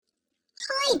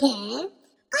Hi there.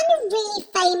 I'm a really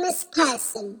famous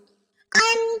person.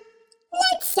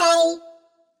 Let's say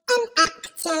an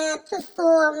actor,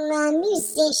 performer,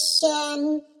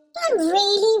 musician. I'm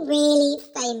really, really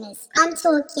famous. I'm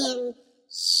talking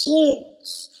huge.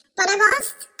 But I've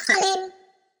asked Colin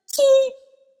to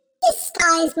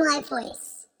disguise my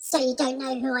voice so you don't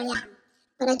know who I am.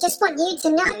 But I just want you to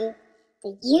know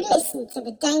that you listen to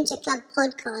the Danger Club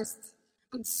podcast,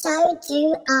 and so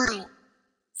do I.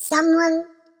 Someone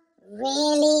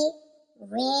really,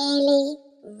 really,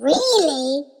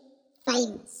 really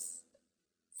famous.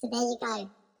 So there you go.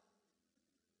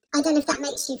 I don't know if that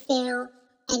makes you feel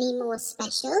any more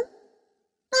special,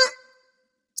 but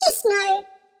just know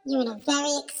you're in a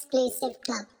very exclusive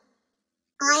club.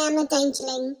 I am a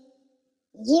Dangerling.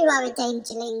 You are a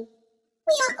Dangerling.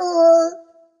 We are all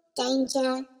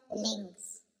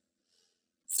Dangerlings.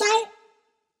 So,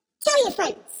 tell your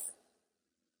friends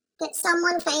that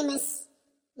someone famous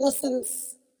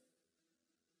listens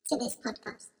to this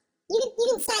podcast. You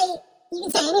can say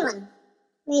anyone,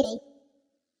 really.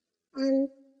 And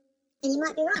you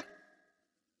might be right.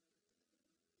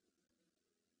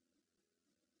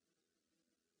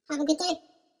 Have a good day.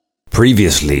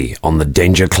 Previously on the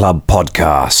Danger Club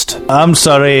podcast. I'm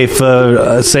sorry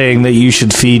for saying that you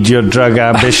should feed your drug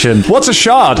ambition. What's a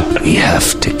shard? We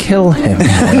have to kill him. Do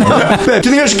you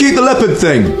think I should keep the leopard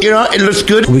thing? You know, it looks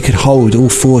good. We could hold all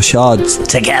 4 shards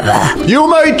Together. You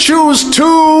may choose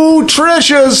 2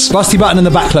 treasures. Rusty button in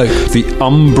the back cloak. The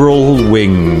umbral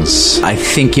wings. I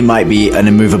think it might be an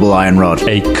immovable iron rod.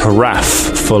 A carafe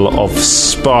full of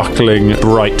sparkling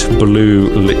bright blue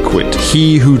liquid.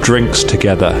 He who drinks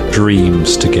together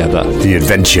dreams together. The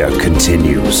adventure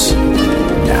continues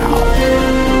now.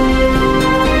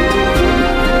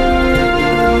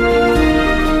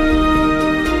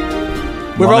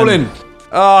 We're rolling.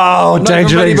 Oh,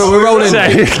 Dangerlings. But we're rolling.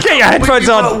 Get your headphones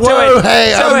on. Whoa,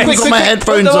 hey, I haven't got my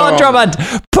headphones Put them on, on. Drummond.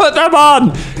 Put them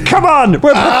on. Come on.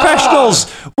 We're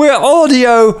professionals. We're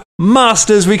audio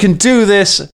masters. We can do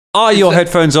this. Are your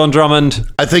headphones on, Drummond?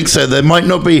 I think so. There might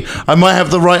not be. I might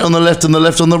have the right on the left and the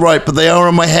left on the right, but they are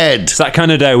on my head. It's that kind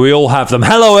of day. We all have them.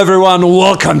 Hello, everyone.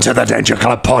 Welcome to the Danger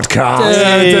Club podcast.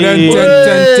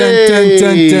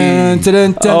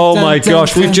 Oh my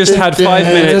gosh, we've just had 5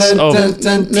 minutes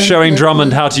of showing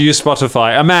Drummond how to use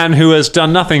Spotify. A man who has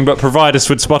done nothing but provide us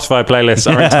with Spotify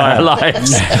playlists our entire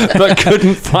lives, but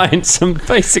couldn't find some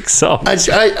basic songs.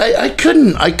 I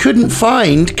couldn't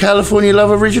find California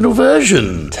Love original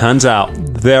version. Turns out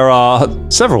there are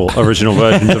several original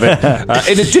versions of it.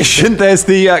 In addition, there's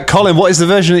the Colin. What is the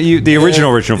version that the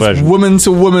original version? Woman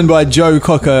to Woman by Joe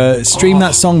Cocker. Stream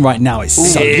that song right now. It's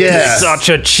so good. Yes. Such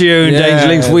a tune, Yeah.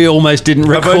 Dangerlings. We almost didn't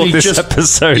record only this just-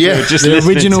 episode. yeah. We were just The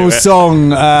listening original to it. song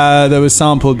that was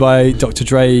sampled by Dr.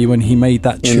 Dre when he made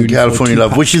that tune. In California for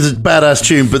Love, Tupac. which is a badass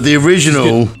tune, but the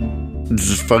original is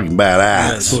just fucking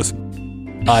badass.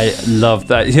 I love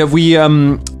that. Have we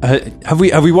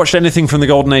watched anything from the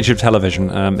golden age of television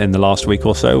in the last week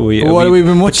or so? What have we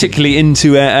been watching? Particularly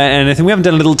into anything? We haven't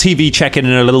done a little TV check-in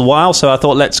in a little while, so I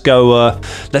thought let's go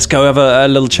have a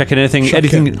little check-in.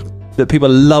 Anything that people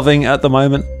are loving at the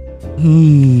moment?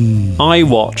 I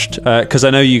watched because I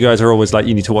know you guys are always like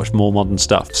you need to watch more modern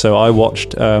stuff. So I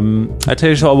watched. I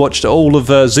watched all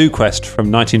of Zoo Quest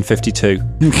from 1952.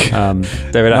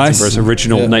 David Attenborough's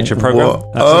original nature program.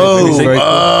 Very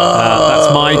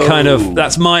cool.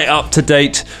 That's my up to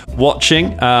date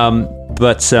watching.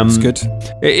 But It's good.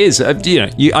 It is.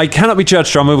 I cannot be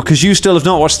judged, Drummer, because you still have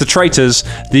not watched The Traitors,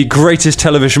 the greatest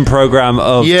television program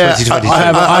of 2022.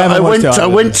 I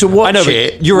went to watch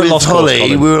it. You're with a lost Holly. cause,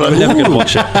 We were like, never going to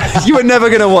watch it. You were never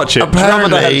going to watch it.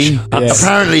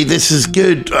 Apparently, this is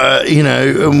good.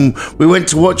 We went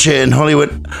to watch it, and Holly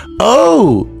went,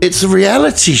 "Oh, it's a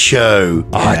reality show."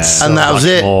 And that was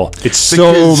it. It's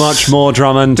so much more,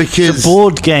 Drummond. Because It's a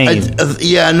board game.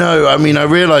 I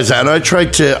realised that, and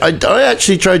I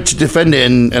actually tried to defend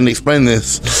it and explain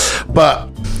this, but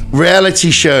reality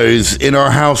shows in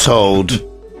our household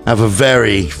have a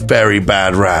very, very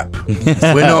bad rap.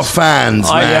 We're not fans,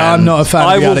 man. I'm not a fan.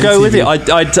 I of will reality go with TV.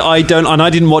 it. I don't, and I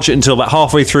didn't watch it until about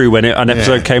halfway through when an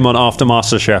episode came on after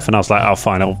MasterChef, and I was like, oh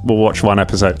fine, we'll watch one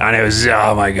episode, and it was,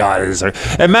 oh my god,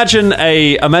 imagine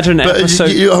an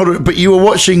episode. But you were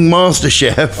watching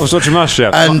MasterChef. I was watching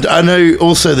MasterChef, and I know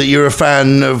also that you're a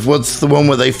fan of what's the one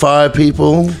where they fire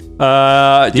people.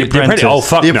 The Apprentice. Oh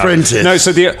fuck The no. Apprentice. No,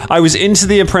 so I was into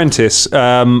The Apprentice.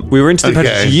 We were into The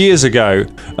Apprentice years ago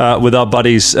with our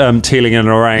buddies Teeling and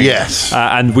Lorraine. Yes.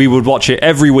 And we would watch it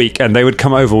every week, and they would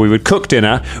come over. We would cook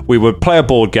dinner. We would play a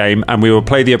board game, and we would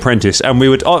play The Apprentice. And we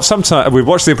would sometimes we'd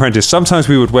watch The Apprentice. Sometimes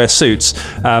we would wear suits,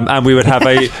 and we would have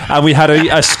we had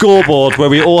a scoreboard where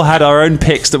we all had our own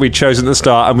picks that we'd chosen at the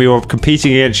start, and we were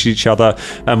competing against each other,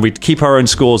 and we'd keep our own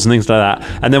scores and things like that.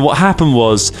 And then what happened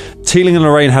was Teeling and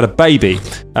Lorraine had a baby,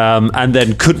 and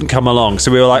then couldn't come along.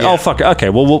 So we were like, oh fuck it, okay,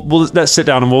 well, let's sit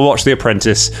down and we'll watch The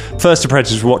Apprentice. First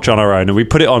Apprentice we watch on our own, and we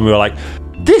put it on. We were like,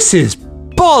 this is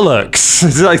bollocks.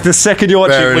 It's like the second you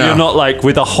watch it when you're not like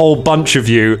with a whole bunch of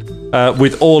you.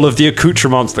 With all of the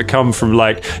accoutrements that come from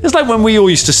it's like when we all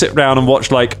used to sit down and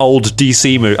watch like old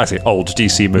DC movies. I say old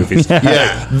DC movies.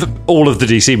 All of the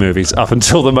DC movies up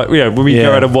until when we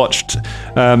go out and watched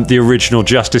the original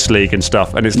Justice League and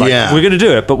stuff. And it's like we're going to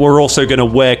do it, but we're also going to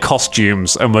wear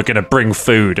costumes and we're going to bring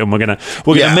food and we're going to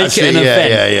make it an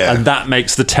event. And that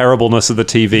makes the terribleness of the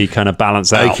TV kind of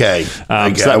balance out. Okay,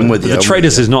 I'm with you. The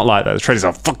Traitors is not like that. The Traitors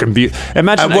are fucking beautiful.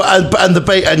 Imagine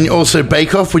and also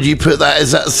Bake Off. Would you put that?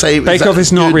 Is that the same? Bake Off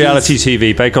is not reality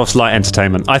TV. Bake Off's light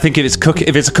entertainment. I think if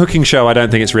it's a cooking show, I don't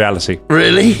think it's reality.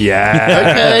 Really?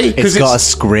 Yeah. Okay. It's got a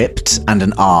script and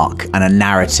an arc and a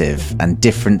narrative, and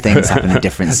different things happen in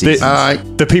different seasons.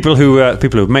 The people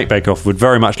who make Bake Off would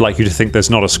very much like you to think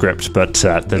there's not a script, but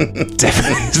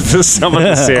there's some of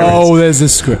the series. Oh, there's a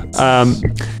script.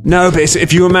 No, but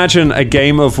if you imagine a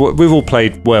game of, we've all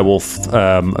played Werewolf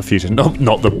a few times,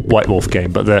 not the White Wolf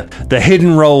game, but the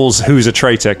hidden roles, who's a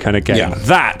traitor kind of game. Yeah.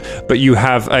 That. But you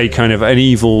have a kind of an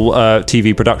evil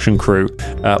TV production crew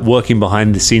working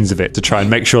behind the scenes of it to try and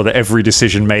make sure that every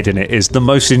decision made in it is the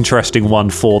most interesting one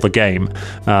for the game.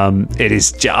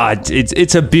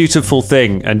 It's a beautiful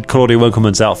thing, and Claudia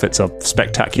Winkleman's outfits are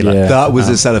spectacular. Yeah. That was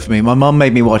a seller for me. My mum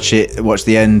made me watch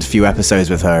the end few episodes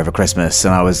with her over Christmas,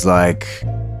 and I was like,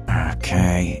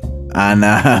 okay.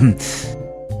 And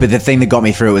but the thing that got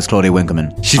me through it was Claudia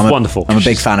Winkleman. She's wonderful. I'm a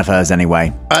big fan of hers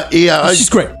anyway. She's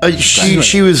great.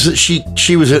 She was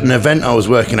at an event I was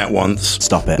working at once.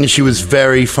 Stop it. And she was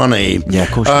very funny. Yeah,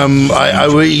 of course. I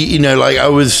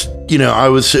was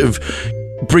sort of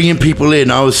bringing people in.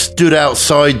 I was stood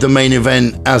outside the main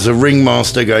event as a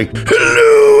ringmaster going,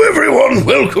 hello everyone,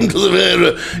 welcome to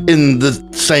the, in the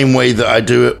same way that I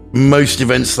do at most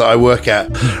events that I work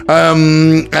at.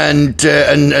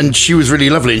 And she was really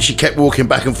lovely, and she kept walking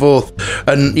back and forth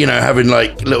and, having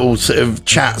like little sort of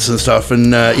chats and stuff.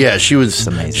 And she was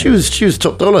amazing. She was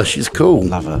top dollar. She's cool.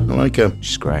 Love her. I like her.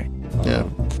 She's great. Yeah.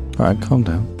 All right, calm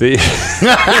down.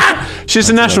 She's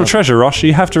a national treasure, Ross.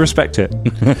 You have to respect it.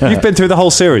 You've been through the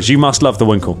whole series. You must love the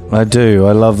Winkle. I do.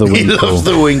 I love the Winkle. He loves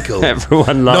the Winkle.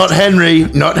 Everyone loves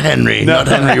Not Henry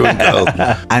Winkle.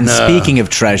 And speaking of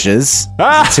treasures,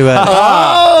 No,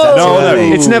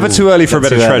 it's never too early for a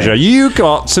bit of treasure. You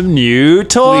got some new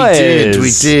toys.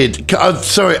 We did. I'm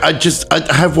sorry, I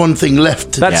have one thing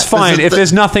left. That's fine. If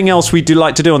there's nothing else we do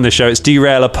like to do on this show, it's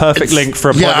derail a perfect link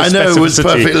for a point of specificity. Yeah, I know, it was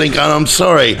perfect link, and I'm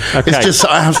sorry. Okay. It's just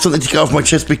I have something to get off my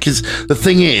chest, because the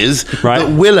thing is that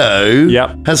Willow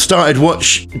has started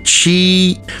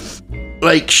she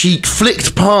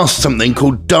flicked past something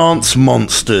called Dance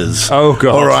Monsters. Oh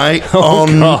god! All right,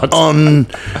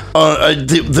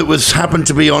 that was happened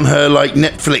to be on her like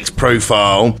Netflix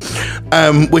profile,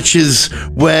 which is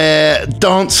where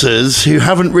dancers who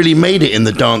haven't really made it in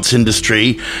the dance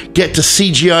industry get to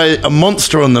CGI a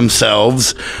monster on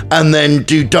themselves and then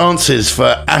do dances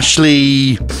for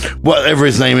Ashley, whatever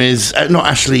his name is, not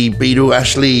Ashley Beadle,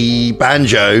 Ashley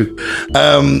Banjo,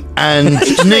 and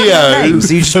Neo.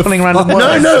 So you're just pulling around.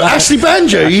 No, Ashley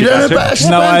Banjo. You don't know about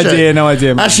Ashley Banjo? No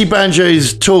idea. Ashley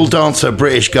Banjo's tall dancer,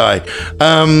 British guy.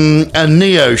 And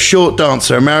Neo, short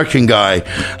dancer, American guy.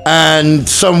 And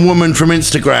some woman from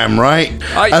Instagram, right?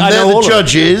 And they're the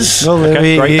judges.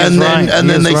 And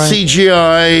then they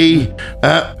CGI...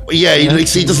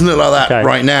 he doesn't look like that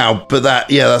right now, but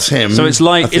that's him. So it's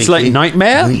like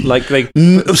Nightmare,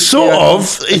 sort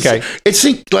of. It's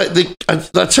like I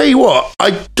tell you what,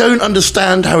 I don't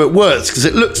understand how it works, because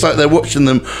it looks like they're watching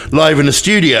them live in a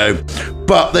studio,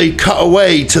 but they cut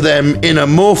away to them in a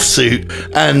morph suit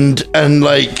and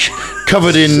like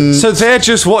covered in. So they're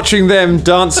just watching them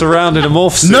dance around in a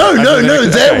morph suit. No,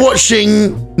 they're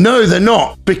watching. No, they're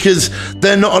not, because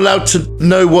they're not allowed to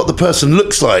know what the person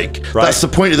looks like. Right. That's the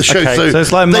point of the show. Okay. So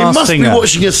it's like they must Singer. be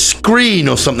watching a screen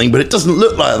or something, but it doesn't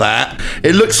look like that.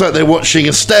 It looks like they're watching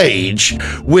a stage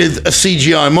with a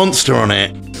CGI monster on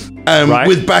it,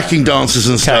 with backing dancers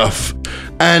and stuff.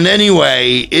 And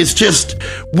anyway, it's just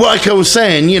like I was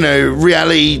saying,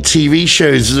 reality TV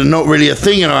shows are not really a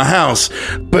thing in our house,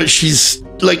 but she's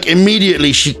like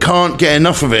immediately she can't get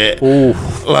enough of it. Ooh.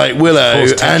 Like Willow,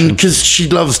 and because she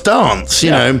loves dance,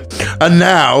 you know, and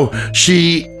now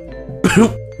she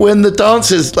when the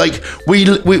dancers like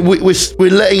we're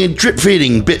letting it drip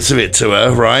feeding bits of it to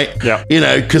her, right? Yeah,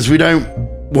 because we don't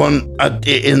want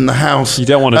it in the house. You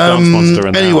don't want a dance monster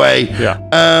in there. Anyway,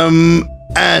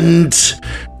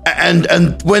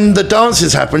 and when the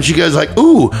dances happen, she goes like,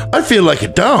 "Ooh, I feel like a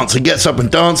dance," and gets up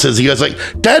and dances. He goes like,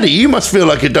 "Daddy, you must feel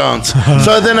like a dance."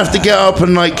 So I then have to get up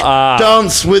and like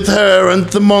dance with her and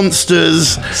the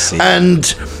monsters,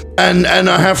 and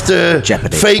I have to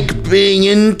fake being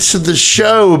into the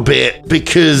show a bit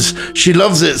because she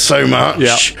loves it so much.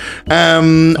 Yeah.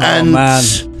 And man.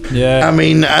 Yeah. I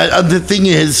mean, the thing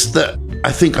is that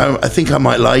I think I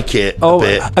might like it a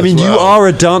bit. I mean, you are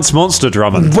a dance monster,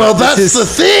 Drummond. Well, that's the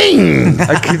thing.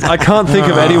 I can't think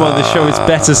of anyone the show is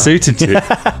better suited to.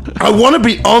 I want to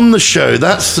be on the show.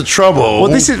 That's the trouble. Well,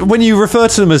 this is when you refer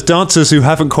to them as dancers who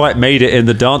haven't quite made it in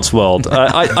the dance world.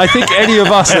 I think any of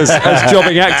us as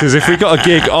jobbing actors, if we got a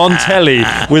gig on telly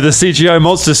with a CGI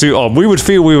monster suit on, we would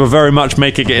feel we were very much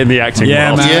making it in the acting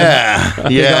world.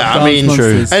 Man. Yeah. I mean,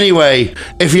 true. Anyway,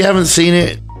 if you haven't seen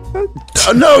it. No,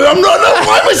 I'm not. No,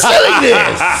 why am I selling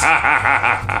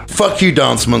this? Fuck you,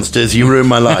 dance monsters. You ruined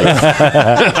my life.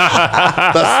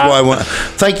 That's why I want.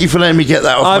 Thank you for letting me get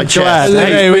that off my chest.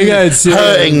 It's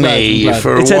hurting me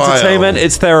for a while. It's entertainment.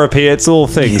 It's therapy. It's all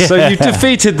things. So you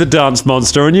defeated the dance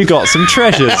monster and you got some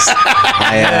treasures.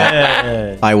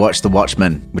 I watched The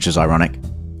Watchmen, which is ironic.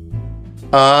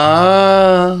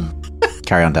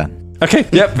 Carry on, Dan. Okay,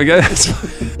 yep, we go.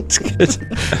 It's good.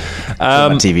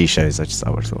 TV shows, I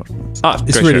watch The Watchmen.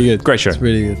 It's really good. Great show. It's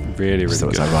really good. Really, really So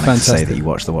it's good. ironic to say that you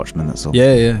watch The Watchmen, that's all.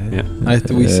 Yeah.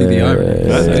 We see the irony.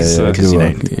 Because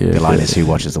the line is who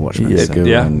watches The Watchmen. Yeah, so. good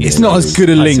one. It's not as good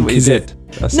a link, is it?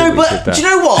 No, but do you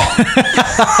know what?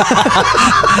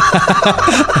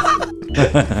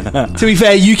 To be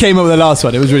fair, you came up with the last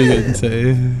one. It was really good. So.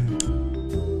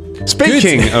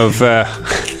 Speaking of...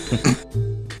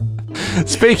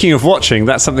 Speaking of watching,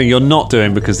 that's something you're not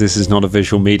doing because this is not a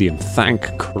visual medium.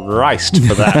 Thank Christ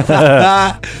for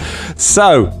that.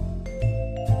 So,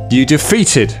 you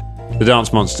defeated the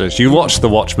dance monsters. You watched The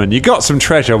Watchmen. You got some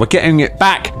treasure. We're getting it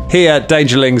back here,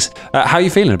 Dangerlings. How are you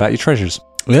feeling about your treasures?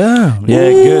 Yeah,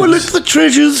 good. Look at the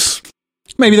treasures.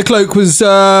 Maybe the cloak was,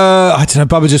 I don't know,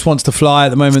 Bubba just wants to fly at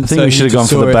the moment. I think we should have gone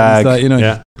for the bag.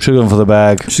 Should have gone for the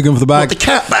bag. What, the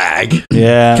cat bag?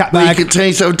 Yeah. Cat Where bag. you could turn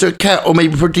yourself into a cat or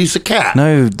maybe produce a cat.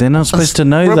 No, they're not supposed to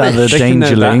know rubbish. that. They're They can know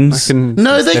that. dangerlings.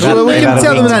 No, they They've can. had- We they've can had a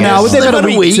tell them week that to now. guess. They've had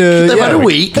a week. They've had a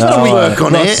week to work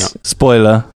on it.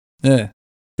 Spoiler. Yeah.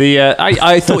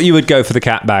 I thought you would go for the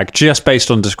cat bag just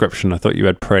based on description. I thought you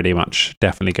would pretty much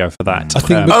definitely go for that. I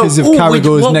think because of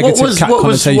Caragor's negative cat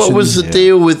connotation. What was the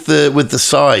deal with the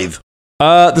scythe?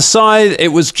 The scythe, it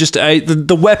was just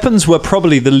the weapons were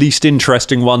probably the least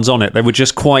interesting ones on it. They were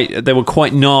just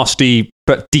quite nasty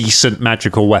but decent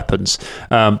magical weapons.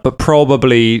 But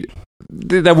probably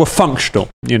they were functional,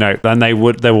 and they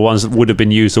were ones that would have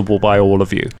been usable by all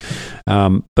of you.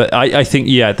 But I think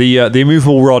the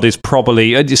immovable rod is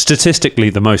probably statistically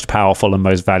the most powerful and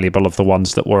most valuable of the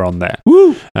ones that were on there.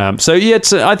 Woo! I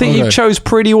think you chose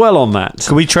pretty well on that.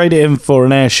 Can we trade it in for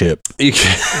an airship?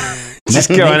 Just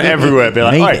going everywhere, be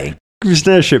like, "Hey, give us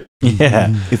an airship."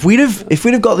 Yeah. If we'd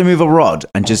have got the removal rod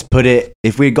and just put it,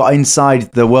 if we'd got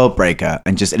inside the world breaker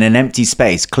and just in an empty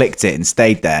space clicked it and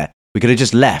stayed there, we could have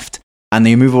just left, and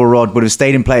the removal rod would have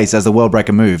stayed in place as the world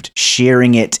breaker moved,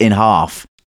 shearing it in half.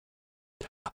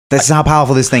 This is how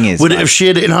powerful this thing is. Would it have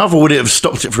sheared it in half, or would it have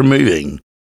stopped it from moving?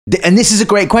 And this is a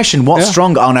great question. What's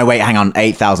stronger? Oh no, wait, hang on.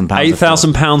 8,000 pounds.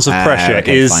 8,000 pounds of pressure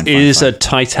okay, fine. a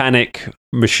Titanic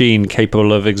machine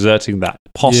capable of exerting that?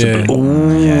 Possibly. Yeah.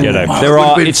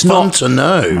 Ooh, it's not to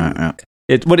know.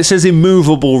 When it says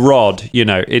immovable rod,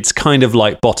 it's kind of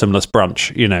like bottomless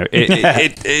brunch. The name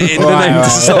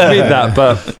doesn't mean that,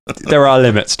 but there are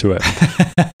limits to it.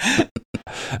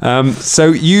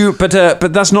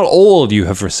 But that's not all you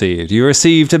have received. You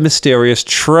received a mysterious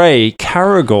tray,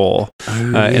 Caragor,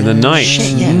 in the night.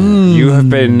 You have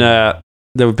been.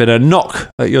 There have been a knock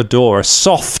at your door, a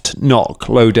soft knock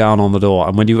low down on the door,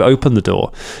 and when you open the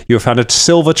door, you have found a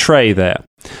silver tray there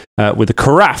with a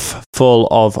carafe full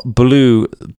of blue,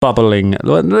 bubbling,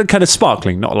 kind of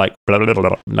sparkling, not like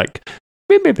like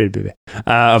the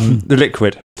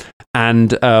liquid,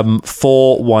 and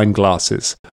 4 wine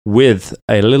glasses with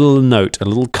a little note, a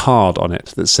little card on it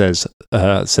that says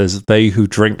 "They who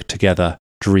drink together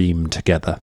dream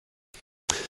together."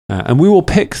 And we will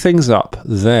pick things up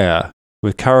there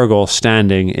with Karagor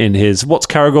standing in his... What's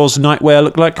Karagor's nightwear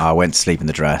look like? I went to sleep in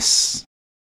the dress.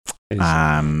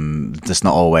 Just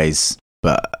not always,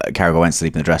 but Karagor went to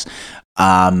sleep in the dress.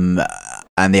 And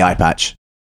the eye patch.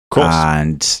 Of course.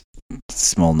 And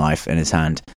small knife in his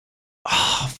hand.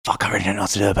 Oh, fuck, I really don't know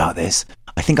what to do about this.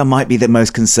 I think I might be the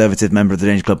most conservative member of the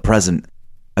Danger Club present,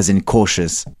 as in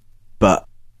cautious. But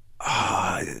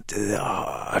I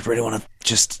really want to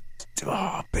just...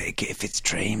 big if it's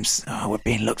dreams. We're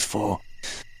being looked for.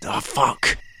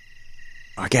 Fuck.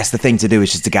 I guess the thing to do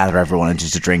is just to gather everyone and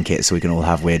just to drink it so we can all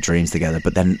have weird dreams together.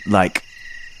 But then, like,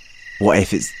 what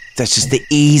if that's just the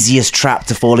easiest trap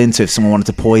to fall into if someone wanted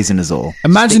to poison us all?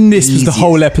 Imagine this was the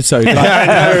whole episode.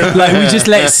 Like we just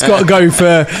let Scott go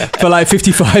for like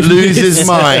 55 minutes. Lose his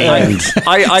mind.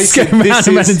 I Just go round and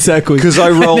round in circles. because I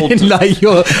rolled... and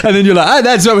then you're like,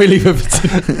 that's what we leave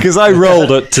it. Because I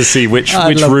rolled it to see which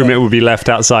I love room that. it would be left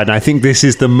outside, and I think this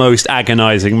is the most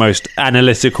agonising, most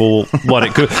analytical one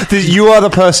it could. You are the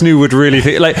person who would really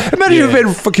think. Like, imagine if it had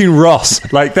been fucking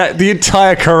Ross. Like that, the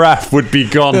entire carafe would be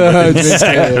gone within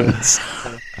seconds.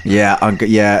 Yeah,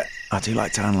 I do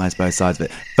like to analyse both sides of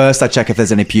it. First, I check if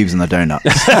there's any pubes on the donut.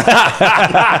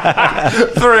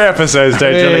 3 episodes,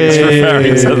 Danger Link's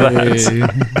referring to that.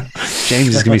 James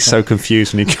is going to be so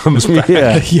confused when he comes back.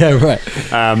 Yeah, right.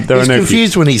 There He's are no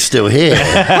confused when he's still here.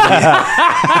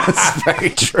 That's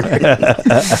very true.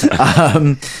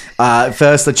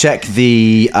 First, I check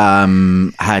the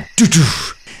had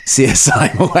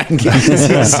CSI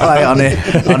on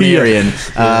Irian.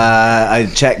 I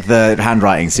check the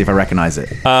handwriting, see if I recognise it.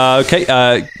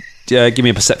 Okay, give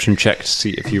me a perception check to see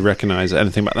if you recognise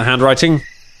anything about the handwriting.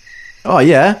 Oh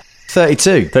yeah,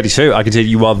 32. 32. I can tell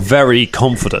you are very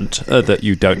confident that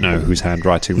you don't know whose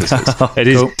handwriting this is. It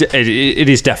is. It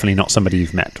is definitely not somebody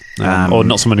you've met, or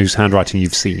not someone whose handwriting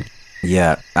you've seen.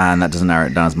 Yeah, and that doesn't narrow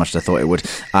it down as much as I thought it would.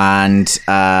 And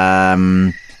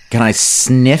can I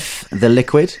sniff the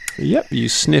liquid? Yep, you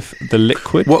sniff the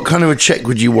liquid. What kind of a check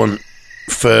would you want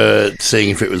for seeing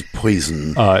if it was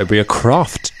poison? It'd be a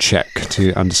craft check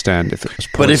to understand if it was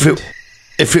poison. But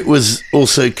if it was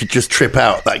also could just trip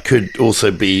out, that could also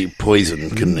be poison,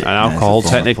 couldn't it? And alcohol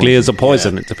technically is a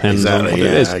poison. It depends on what it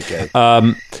is. Okay.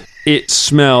 It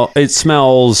smells. It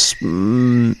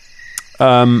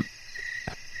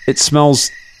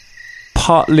smells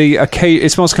partly.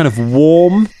 It smells kind of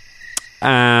warm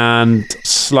and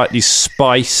slightly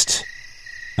spiced,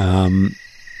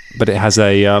 but it has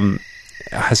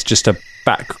just a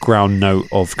background note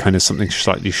of kind of something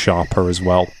slightly sharper as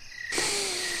well.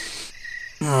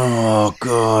 Oh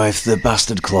god! If the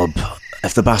bastard club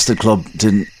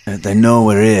didn't, they know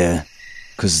we're here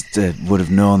because they would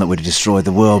have known that we'd destroyed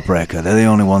the World Breaker. They're the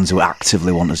only ones who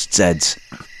actively want us dead. Is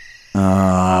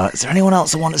there anyone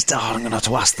else that wants us dead? I'm going to have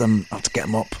to ask them. I have to get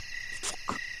them up.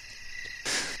 Fuck.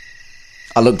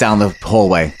 I look down the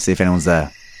hallway, see if anyone's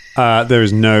there. There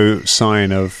is no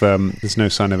sign of. There's no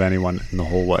sign of anyone in the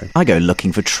hallway. I go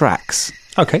looking for tracks.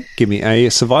 Okay, give me a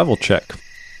survival check.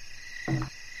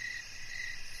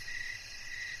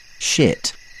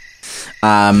 Shit.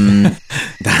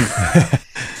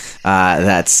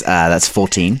 That's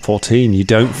 14. 14. You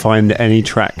don't find any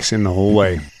tracks in the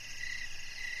hallway.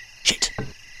 Shit.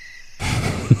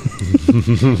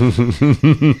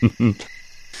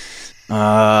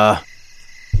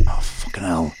 Fucking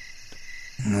hell.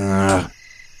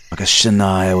 I guess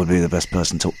Shania would be the best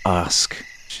person to ask.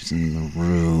 She's in the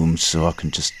room, so I can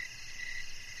just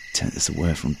take this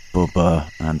away from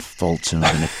Bubba and Fulton.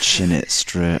 I'm going to chin it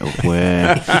straight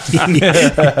away.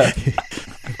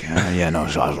 Okay, yeah, no,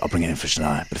 I'll bring it in for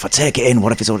Shania. But if I take it in,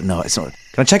 what if it's already... No, it's not...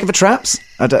 Can I check it for traps?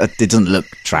 It doesn't look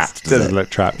trapped, does it? Doesn't look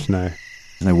trapped, no.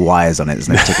 There's no wires on it. There's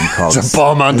no ticking cogs. There's a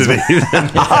bomb underneath.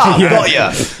 Got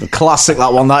ya. Classic,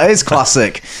 that one. That is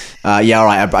classic. Yeah, all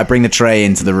right. I bring the tray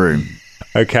into the room.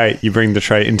 Okay, you bring the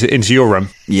tray into your room.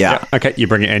 Yeah. Yep. Okay, you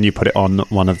bring it in. You put it on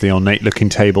one of the ornate-looking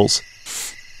tables.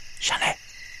 Shane.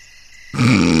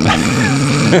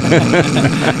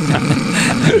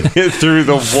 Through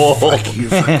the wall.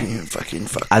 Fucking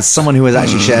fuck. As someone who has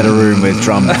actually shared a room with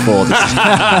Drum before, this is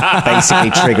basically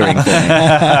triggering for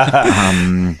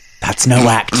me. That's no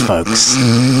act, folks.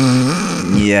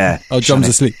 Yeah. Oh, Drum's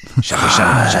asleep.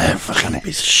 Fucking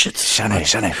piece of shit. Shane.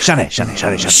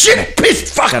 Shit,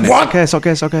 piss, fuck, Shane. what? It's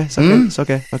okay.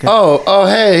 Oh,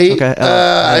 hey. Okay,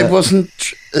 I wasn't...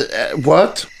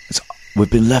 what?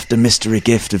 We've been left a mystery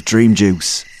gift of dream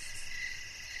juice.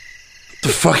 The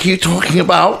fuck are you talking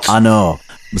about? I know.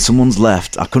 But someone's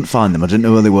left. I couldn't find them. I didn't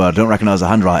know who they were. I don't recognise the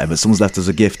handwriting, but someone's left us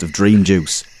a gift of dream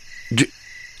juice.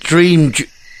 Dream...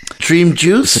 Dream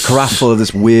juice? It's a carafe full of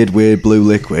this weird blue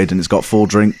liquid, and it's got 4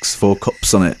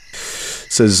 cups on it.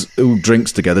 It says, "Ooh,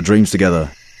 drinks together, dreams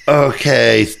together."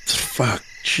 Okay, fuck,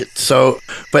 shit. So,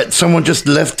 but someone just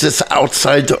left this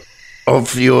outside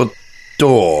of your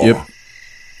door. Yep.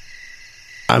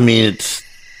 I mean, it's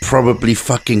probably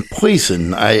fucking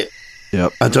poison. I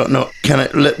don't know.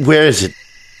 Where is it?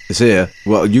 It's here.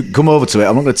 Well, you come over to it.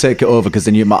 I'm not going to take it over because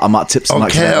then I might tip some.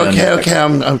 Okay.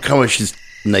 I'm coming. She's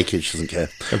naked. She doesn't care.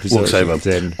 Walks over.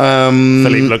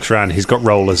 Philippe looks around. He's got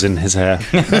rollers in his hair.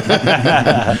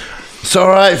 It's all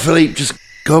right, Philippe. Just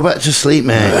go back to sleep,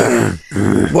 man.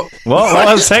 What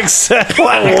was accent?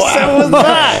 What accent was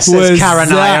that? Says Karen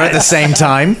and I at the same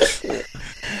time.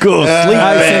 Good.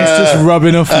 Accent's just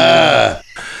rubbing off.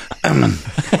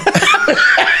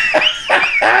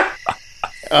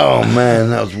 Oh man,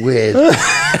 that was weird.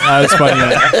 That's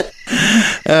funny.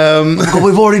 God,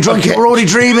 we've already drunk it. We're already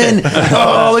dreaming.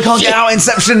 Oh, we can't get out.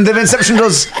 Inception. They've Inceptioned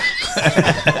us.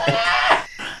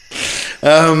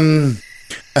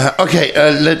 Okay,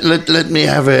 let me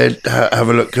have a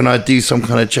look. Can I do some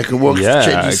kind of check and walk?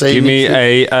 Yeah, give me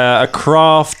a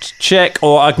craft check,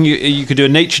 or you could do a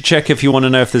nature check if you want to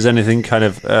know if there's anything kind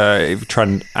of try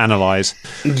and analyze.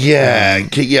 Yeah.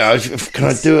 Can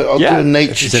I do it? I'll do a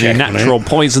nature check. Any natural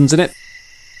poisons in it?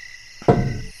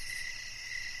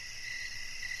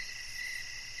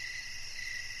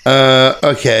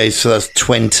 Okay, so that's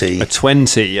 20. A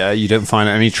 20, you don't find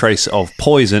any trace of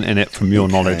poison in it from your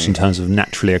knowledge in terms of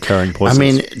naturally occurring poisons. I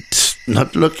mean, it's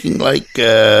not looking like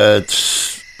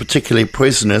it's particularly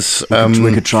poisonous.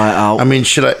 We could try it out. I mean,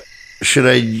 should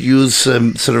I use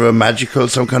some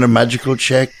kind of magical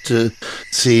check to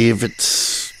see if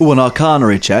it's... An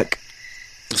arcana check.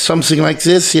 Something like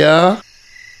this, yeah?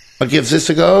 I'll give this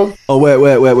a go. Oh,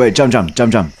 wait. Jam.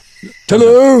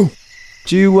 Hello.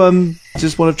 Do you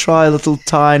just want to try a little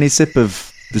tiny sip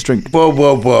of this drink? Whoa.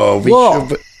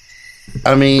 What?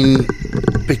 I mean,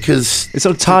 because... It's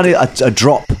a tiny, a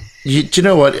drop. Do you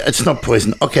know what? It's not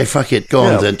poison. Okay, fuck it. Go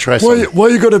on then. Try some. Why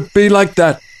are you going to be like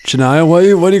that, Shania? Why are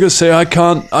you going to say I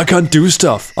can't do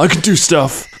stuff? I can do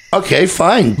stuff. Okay,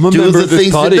 fine. I'm a do member the of this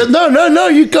things. party. No.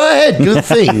 You go ahead. Do the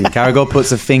thing. Caragor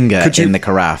puts a finger in the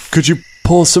carafe. Could you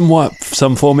pour some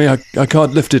for me? I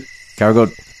can't lift it.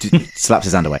 Caragor slaps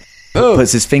his hand away. Oh.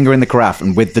 Puts his finger in the carafe,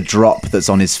 and with the drop that's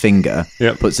on his finger,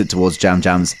 puts it towards Jam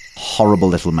Jam's horrible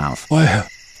little mouth. Why?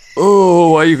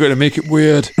 Oh, why are you going to make it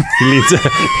weird?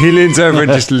 He leans over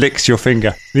and just licks your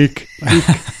finger. Lick.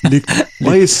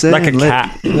 Why are you saying like a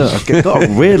cat? I've got a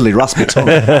weirdly raspy tongue.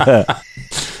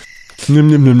 Nom.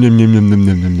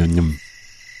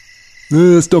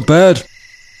 That's not bad.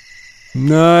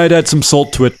 No, I'd add some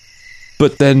salt to it.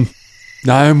 But then,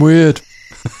 now I'm weird.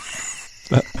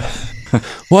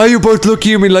 Why are you both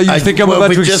looking at me like you think I'm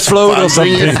about to explode or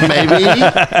something? Maybe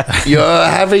you're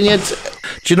having it.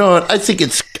 Do you know what? I think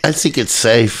it's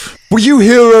safe. Were you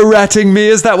hero-ratting me?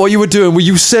 Is that what you were doing? Were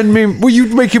you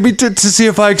making me to see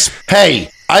if I... Hey,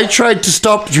 I tried to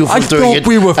stop you from doing it.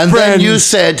 We were and friends. then you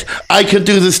said, I can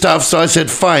do the stuff, so I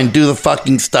said, fine, do the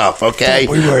fucking stuff, okay?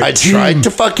 I tried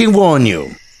to fucking warn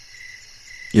you.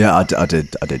 Yeah, I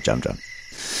did, Jam.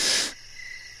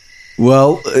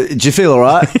 Well, do you feel all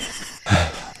right?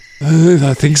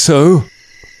 I think so. Do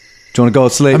you want to go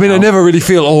to sleep? I mean, now? I never really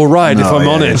feel all right, if I'm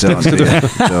honest. Don't,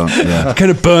 I'm kind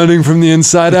of burning from the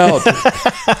inside out. Do you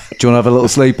want to have a little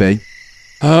sleepy?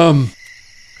 Go and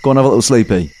have a little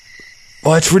sleepy.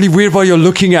 Oh, it's really weird why you're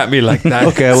looking at me like that.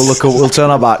 Okay, we'll turn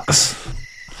our backs.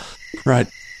 Right.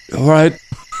 All right.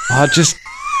 I'll just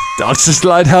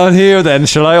lie down here then,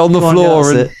 shall I, on the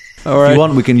floor? All right. If you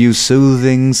want, we can use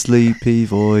soothing, sleepy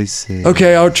voices.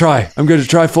 Okay, I'll try. I'm going to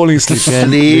try falling asleep.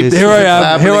 Sleep. Here I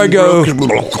am. Here I go.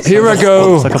 Here I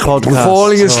go. It's like a podcast. I'm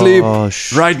falling asleep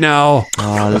right now.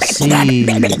 The sea.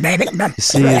 The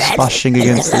sea is splashing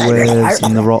against the waves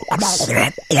and the rocks.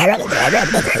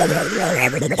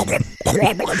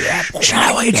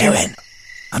 Shall what are you doing?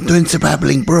 I'm doing some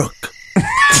babbling brook.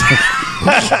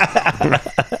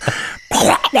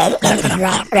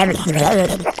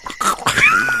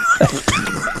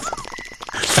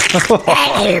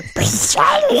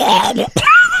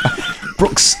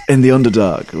 Brooks in the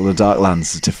Underdark, or the Dark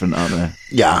Lands, are different, aren't they?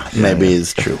 Yeah, maybe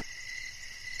it's true.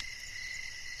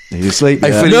 Are you asleep?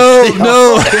 Yeah.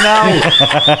 No.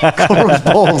 Cora's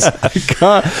balls.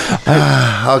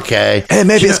 Okay. Hey,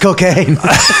 maybe it's cocaine.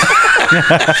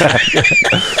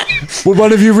 Will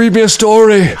one of you read me a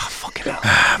story? Fucking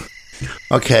hell.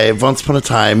 Okay, once upon a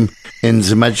time in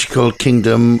the magical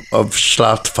kingdom of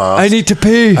Schlachtfast. I need to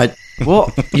pee.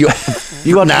 What? You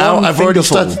had now? one I've already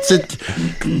fingerful. started.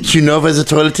 Do you know where the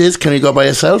toilet is? Can you go by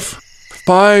yourself?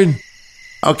 Fine.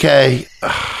 Okay.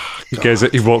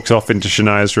 He walks off into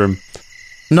Shania's room.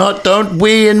 Don't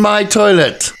wee in my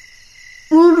toilet.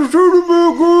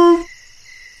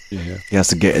 Yeah. He has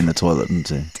to get in the toilet, doesn't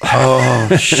he?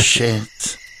 Oh,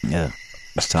 shit. Yeah,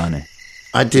 it's tiny.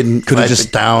 I didn't Could have wipe just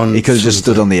it down. He could have just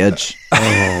stood on the edge.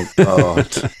 Oh,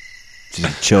 God.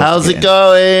 Just choked How's to it get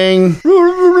going?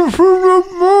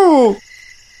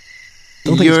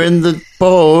 You're in the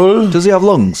bowl. in. Does he have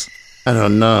lungs? I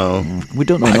don't know. We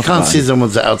don't know. I enough can't about see him.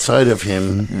 someone's outside of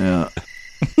him. Yeah.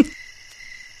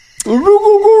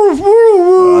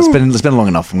 It's been long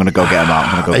enough. I'm gonna go get him out.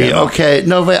 I'm gonna go Are get you him out. okay?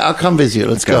 No, wait, I'll come visit you.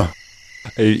 Let's go.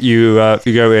 You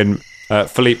go in.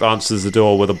 Philippe answers the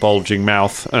door with a bulging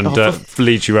mouth and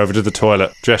leads you over to the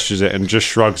toilet, gestures it, and just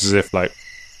shrugs as if like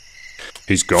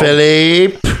he's gone.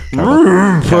 Philippe,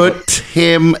 put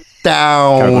him Caragor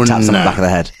down. taps him on the back of the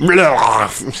head.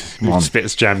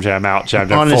 Spits Jam Jam out. Jam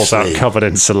Jam falls out Honestly. covered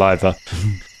in saliva.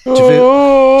 Do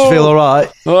you feel all right?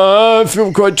 I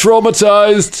feel quite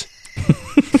traumatized.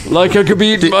 Like I could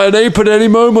be eaten by an ape at any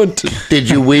moment. Did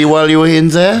you wee while you were in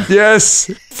there? Yes.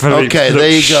 Philippe Okay, there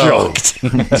you looks go. shocked.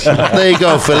 There you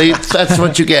go, Philippe. That's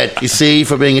what you get, you see,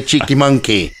 for being a cheeky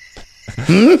monkey.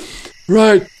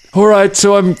 Right. All right.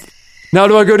 So now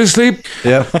do I go to sleep?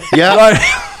 Yeah. Yeah.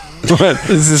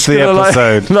 This is the Gonna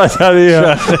episode. Lie down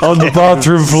here on the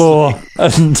bathroom floor.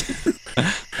 And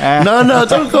No,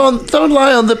 don't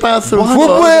lie on the bathroom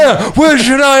floor. where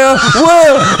should I?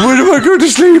 Where do I go to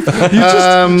sleep? You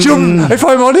just jump. If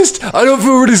I'm honest, I don't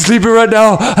feel really sleepy right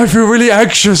now. I feel really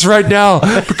anxious right now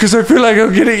because I feel like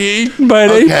I'm getting eaten by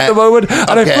an ape at the moment,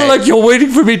 and I feel like you're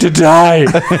waiting for me to die.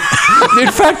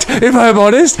 In fact, if I'm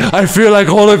honest, I feel like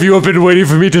all of you have been waiting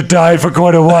for me to die for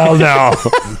quite a while now.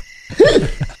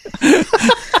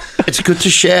 It's good to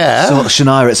share. So,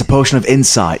 Shania, it's a potion of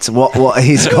insight. What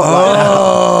he's got right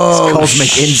now. It's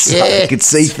cosmic insight. He can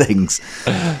see things.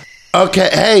 Okay,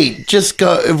 hey, just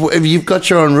go. If you've got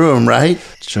your own room, right?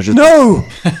 No,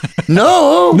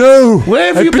 No.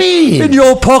 Where have you been? in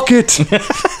your pocket.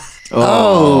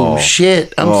 Oh,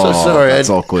 shit. I'm so sorry. That's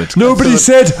awkward. Nobody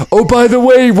said, oh, by the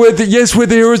way, we're the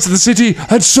heroes of the city,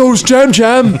 and so's Jam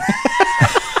Jam.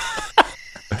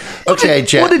 Okay,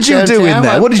 Jam. What did you do in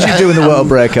there? What did you do in the World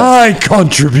Breaker? I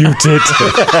contributed.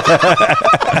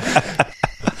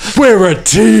 We're a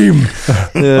team.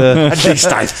 At least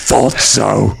I thought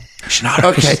so.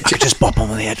 Okay. I could just bop him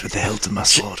on the head with the hilt of my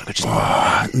sword. I could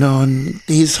just. No,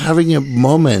 he's having a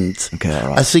moment. Okay, all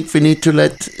right. I think he need to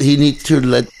let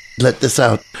this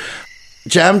out.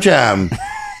 Jam Jam.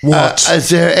 What? Are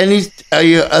there any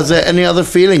other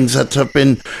feelings that have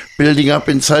been building up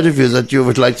inside of you that you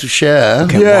would like to share?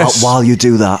 Okay, Yes. while you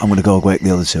do that, I'm going to go wake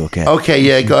the other two, okay? Okay,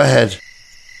 yeah, go ahead.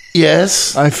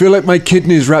 Yes. I feel like my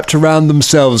kidneys wrapped around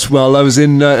themselves while I was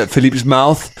in Philippe's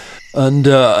mouth, and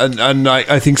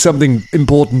I think something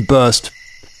important burst.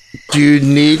 Do you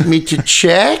need me to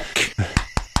check?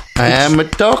 I am a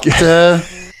doctor.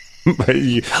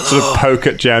 You sort of poke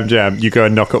at Jam Jam. You go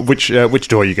and knock at which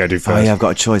door you go to first. Oh, yeah, I've got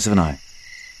a choice, haven't I?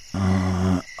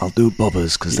 I'll do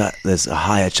Bubba's, because there's a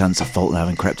higher chance of Fulton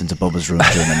having crept into Bubba's room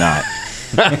during the night.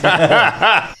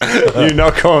 You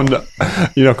knock on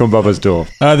Bubba's door.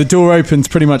 The door opens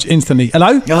pretty much instantly.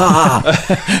 Hello?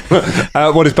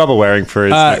 What is Bubba wearing for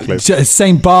his necklace?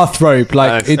 Same bathrobe.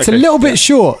 Like, it's a okay. little bit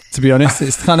short, to be honest.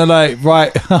 It's kind of like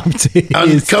right up to his...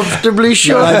 Uncomfortably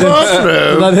short Like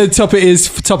bathroom. the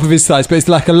top of his thighs, but it's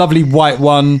like a lovely white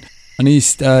one. And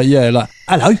he's, like,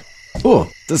 hello? Oh,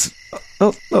 that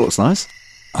looks nice.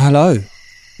 Hello.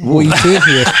 What are you doing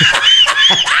here?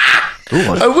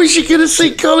 I wish you could have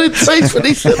seen Colin's face when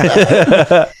he said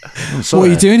that. What are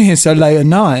you doing here so late at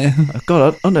night?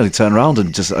 God, I nearly turned around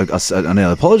and just I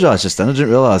nearly apologised just then. I didn't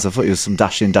realise. I thought you were some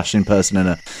dashing person in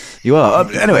a. You are.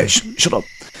 Anyway, shut up.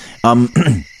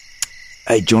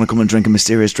 Hey, do you want to come and drink a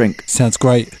mysterious drink? Sounds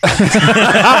great.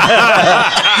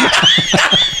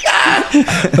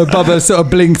 Bubba sort of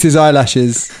blinked his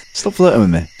eyelashes. Stop flirting with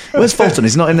me. Where's Fulton?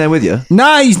 He's not in there with you.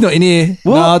 Nah, he's not in here.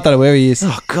 What? No, I don't know where he is.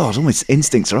 Oh God, all my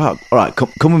instincts are out. All right, come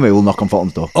with me. We'll knock on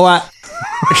Fulton's door. All right.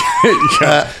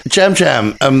 Jam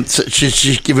Jam, so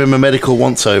should give him a medical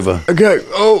once-over. Okay.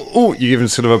 Oh, you give him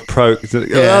sort of a poke.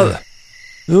 Yeah.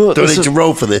 Don't need to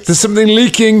roll for this. There's something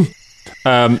leaking.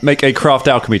 Make a craft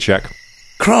alchemy check.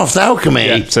 Craft alchemy.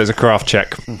 Yeah, so it's a craft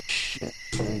check.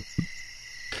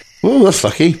 Oh, that's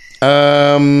lucky.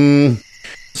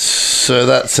 So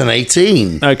that's an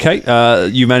 18. Okay.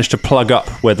 You managed to plug up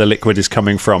where the liquid is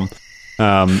coming from,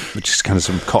 which is kind of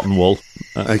some cotton wool.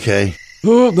 Okay.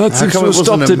 Oh, that How seems come to it have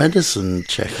stopped wasn't a it. medicine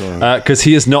check? Because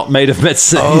he is not made of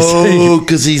medicine. Oh,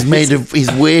 because he's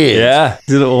weird. Yeah,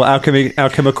 he's a little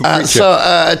alchemical creature. So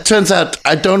it turns out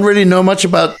I don't really know much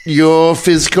about your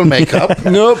physical makeup.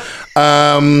 Nope.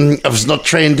 I was not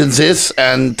trained in this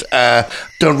and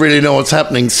don't really know what's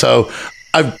happening. So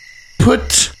I've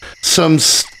put some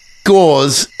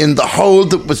gauze in the hole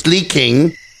that was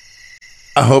leaking.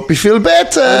 I hope you feel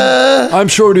better. I'm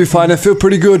sure we'll do fine. I feel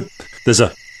pretty good. There's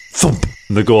a thump,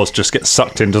 and the gauze just gets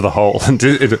sucked into the hole. And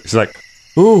it's like,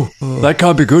 Oh, that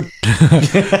can't be good.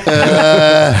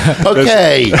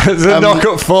 Okay. there's a knock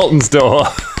at Fulton's door.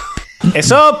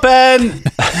 It's open.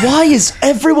 Why is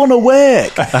everyone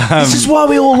awake? This is why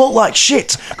we all look like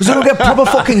shit, because we don't get proper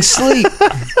fucking sleep.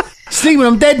 Sleep when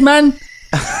I'm dead, man.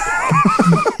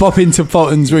 Pop into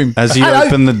Fulton's room. As you Hello.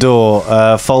 open the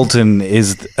door, Fulton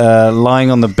is lying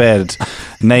on the bed,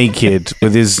 naked,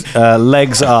 with his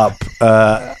legs up,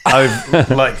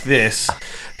 like this.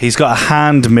 He's got a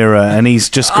hand mirror, and he's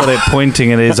just got it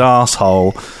pointing at his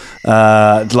asshole,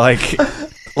 like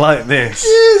this.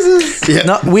 Yeah.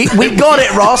 No, we got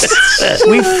it, Ross.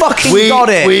 We fucking got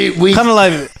it. We Kind of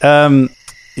like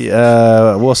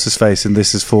what's his face? And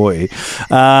this is 40.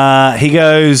 He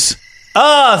goes,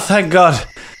 "Oh, thank God!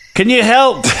 Can you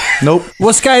help? Nope.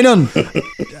 What's going on?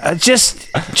 Just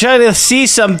trying to see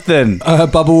something."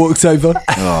 Bubba walks over.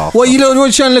 What are you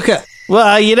trying to look at? Well,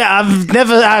 I've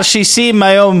never actually seen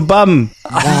my own bum.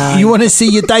 You want to see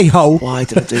your day hole Why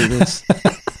did I do this?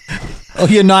 or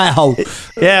your night hole?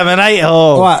 Yeah, my night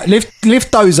hole. All right,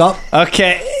 lift those up.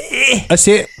 Okay. That's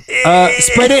it.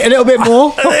 Spread it a little bit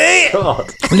more.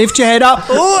 Lift your head up.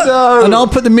 And I'll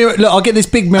put the mirror. Look, I'll get this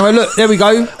big mirror. Look, there we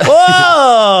go.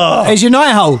 Whoa! There's your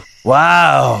night hole.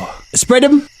 Wow. Spread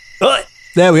them.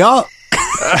 There we are.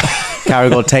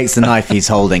 Caragor takes the knife he's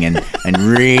holding and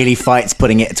really fights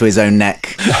putting it to his own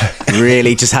neck.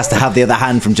 Really just has to have the other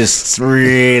hand from just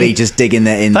really just digging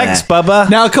it in Thanks, there. Bubba.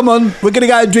 Now, come on. We're going to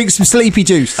go and drink some sleepy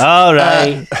juice. All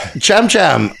right. Jam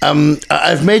Jam,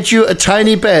 I've made you a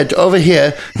tiny bed over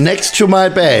here next to my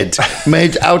bed,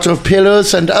 made out of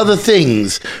pillows and other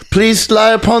things. Please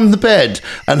lie upon the bed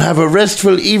and have a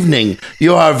restful evening.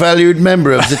 You are a valued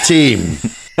member of the team.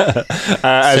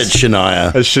 Said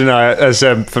Shania.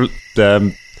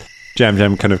 Jam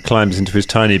Jam kind of climbs into his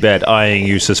tiny bed, eyeing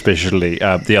you suspiciously.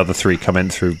 The other three come in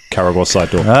through Caragor's side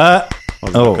door.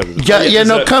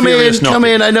 Come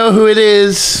in. I know who it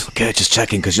is. Okay, just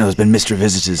checking because there's been mystery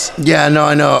visitors. Yeah, no,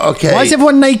 I know. Okay. Why is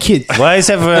everyone naked? Why is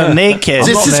everyone naked?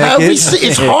 This is how we see.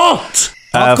 It's hot.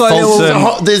 I've got a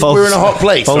little- We're in a hot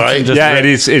place, right? Yeah, it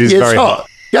is. It is Yeah, it's very hot.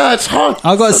 Yeah, it's hot.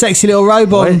 I've got a sexy little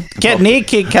robe on. Get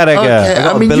naked, Carragher. Okay,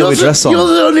 got I a mean, billowy dress on. you're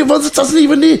the only one that doesn't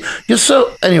even need. You're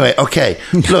so anyway. Okay,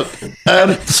 look.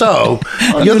 So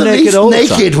you're the naked least all the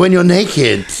naked when you're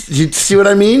naked. You see what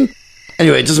I mean?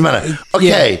 Anyway, it doesn't matter.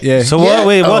 Okay. Yeah. So Yeah.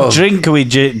 what Oh. drink are we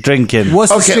drinking?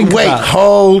 What's the Okay. drink Wait. about?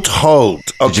 Hold.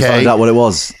 Did you Okay. find out what it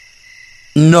was?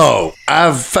 No,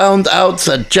 I've found out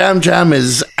that Jam Jam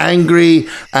is angry,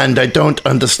 and I don't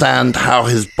understand how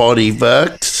his body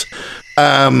works.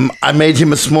 I made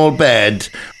him a small bed.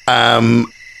 I'm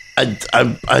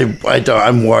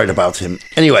worried about him.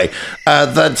 Anyway,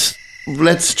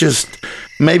 let's just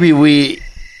maybe we.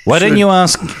 Why didn't you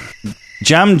ask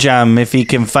Jam Jam if he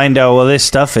can find out what this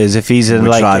stuff is? If he's We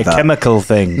like tried a that. chemical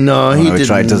thing. No, he We didn't.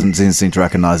 tried, doesn't seem to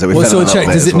recognise it. We What fed sort him of a little check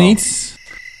bit does as it well. need?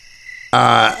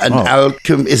 An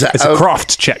alchem is that It's a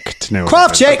craft check to know.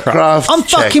 Craft check. Craft I'm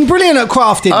check. fucking brilliant at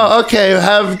crafting. Oh, okay.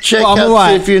 Have check Well, I'm out all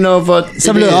right. see if you know what. Let's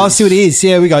have a it look. I'll is. see what it is.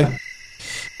 Yeah, we go.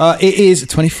 It is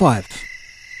 25.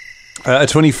 At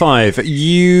 25,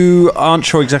 you aren't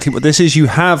sure exactly what this is. You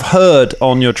have heard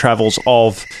on your travels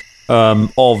of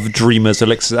dreamers'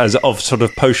 elixirs, as of sort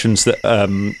of potions that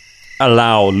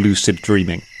allow lucid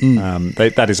dreaming.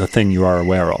 That is a thing you are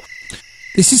aware of.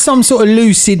 This is some sort of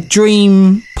lucid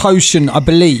dream potion, I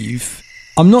believe.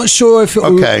 I'm not sure if it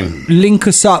will Okay. link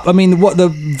us up. I mean, what the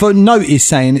note is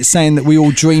saying, it's saying that we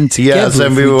all dream together. Yes,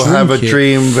 and if we will have a drink it.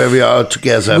 dream where we are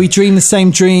together. We dream the same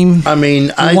dream. I mean,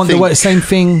 We I want think. the same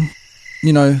thing,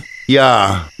 you know.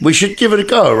 Yeah, we should give it a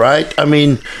go, right? I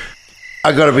mean,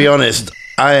 I gotta be honest.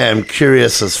 I am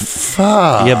curious as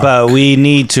fuck. Yeah, but we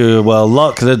need to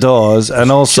lock the doors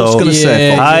and also Just gonna say,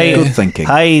 Yeah, Fox, yeah. good thinking.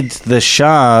 hide the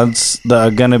shards that are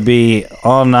going to be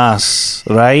on us,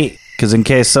 right? Because in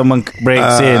case someone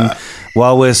breaks in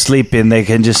while we're sleeping, they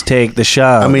can just take the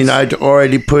shards. I mean, I'd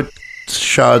already put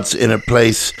shards in a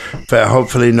place where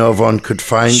hopefully no one could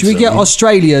find Should we get them.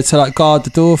 Australia to like guard the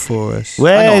door for us?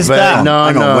 Where is that? No,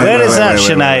 Hang on, no. Where is that,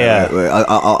 Shania? wait.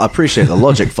 I appreciate the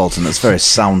logic, Fulton. That's very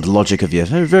sound logic of you.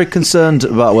 Very, very concerned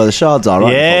about where the shards are,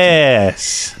 right?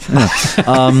 Yes.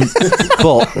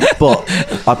 But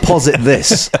I posit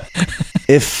this: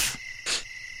 if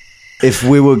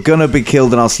we were gonna be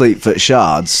killed in our sleep for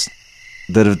shards,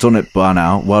 they'd have done it by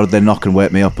now. Why would they knock and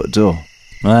wake me up at the door?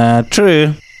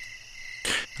 True.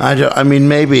 I mean,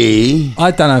 maybe I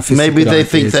don't know if it's maybe a good they idea,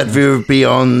 think that so. we would be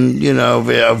on, we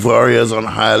have warriors on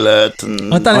high alert.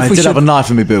 And I don't know I if we did should. have a knife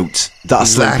in my boot that I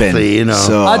sleep in. Exactly,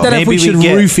 So I don't know if we Maybe we should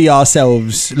get- roofie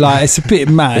ourselves. Like, it's a bit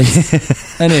mad,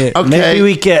 isn't it? Okay. Maybe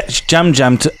we get Jam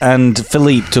Jam and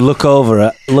Philippe to look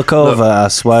over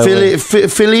us while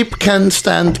Philippe can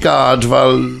stand guard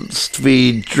whilst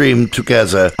we dream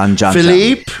together. And Jam Jam.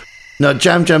 Philippe? No,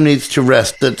 Jam Jam needs to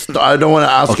rest. I don't want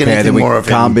to ask okay, anything then we more of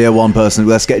can't him. be a one person.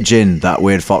 Let's get Jin. That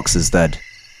weird fox instead.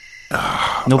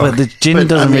 No, but the gin But,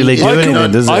 doesn't I mean, really do I anything,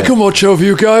 cannot- does it? I can watch over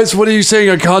you guys. What are you saying?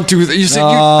 I can't do. You're saying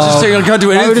I can't do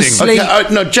Go to anything. sleep.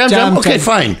 Okay, no, Jam Jam Jam. Okay,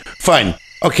 Jam. fine.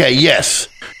 Okay, yes.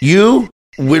 You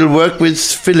will work with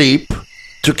Philippe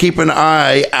to keep an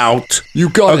eye out. You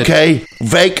got it. Okay,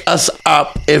 wake us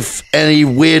up if any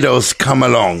weirdos come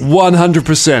along.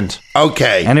 100%.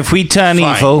 Okay. And if we turn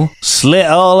Fine. evil, slit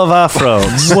all of our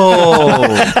throats. Whoa!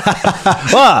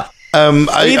 What? I don't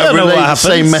know relay what the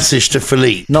same happens. message to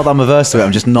Philippe. Not that I'm averse to it.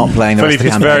 I'm just not playing the Philippe rest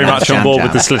is of the very campaign much as on board Jam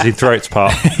with the Jam. slitting throats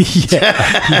part.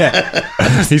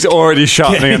 He's already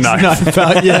sharpening a knife.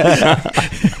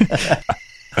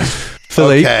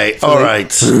 Philippe, Okay, all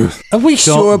right. Are we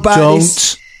sure about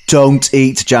this? Don't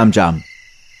eat Jam Jam.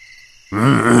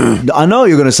 I know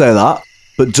you're going to say that,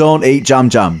 but don't eat Jam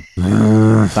Jam.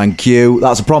 Thank you.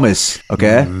 That's a promise.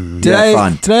 Okay. Fine.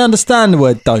 Did I understand the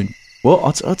word "don't"?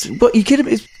 What? What you kidding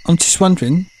me? I'm just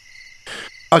wondering.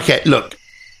 Okay, look.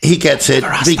 He gets it.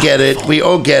 We get it. We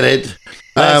all get it.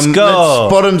 Let's go.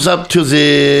 Let's bottoms up to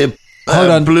the Hold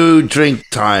on. blue drink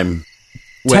time.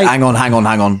 Wait, Take- hang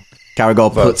on.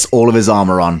 Caragor puts all of his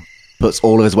armor on, puts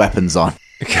all of his weapons on,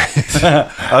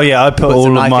 Oh yeah, I put puts a all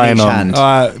of knife in mine each on. hand. All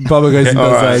right, Bubba goes and All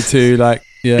does right. that too. Like,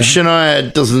 yeah.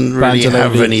 Shania doesn't really Banjo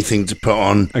have lady. anything to put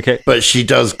on. Okay. But she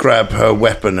does grab her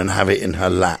weapon and have it in her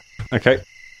lap. Okay.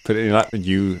 Put it in your lap.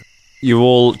 You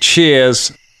all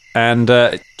cheers. And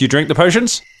do you drink the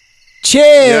potions?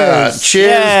 Cheers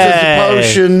Cheers to the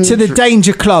potion. to the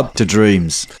Danger Club. To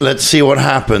dreams. Let's see what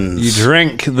happens. You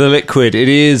drink the liquid. It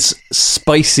is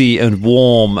spicy and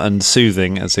warm and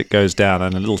soothing as it goes down,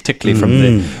 and a little tickly from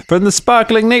the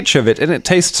sparkling nature of it, and it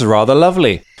tastes rather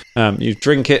lovely. You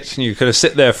drink it, and you kind of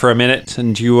sit there for a minute,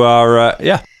 and you are,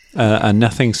 and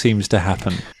nothing seems to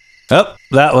happen. Oh,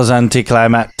 that was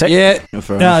anticlimactic. Yeah,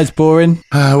 it's boring.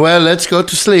 Well, let's go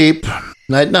to sleep.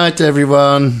 Night,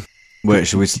 everyone. Wait,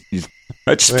 should we?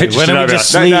 I just picture why don't we Shania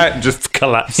just like, no, sleep? just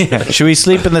collapse. Should we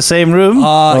sleep in the same room?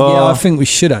 Yeah, I think we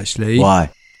should actually. Why?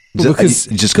 Well, because-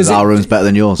 just 'cause because our room's better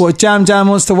than yours. Well, Jam Jam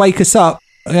wants to wake us up.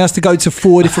 He has to go to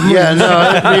 4 different rooms. Yeah,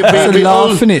 no, It's a we all,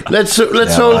 laugh, innit? let's Yeah,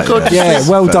 all right, go yeah. to Yeah,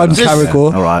 sleep. well done, This-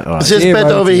 Caragor. All right. This Yeah, bed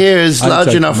right. over here is I'm large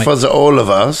joking, enough mate. for all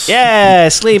of us. Yeah,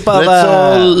 sleep over. Let's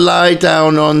all lie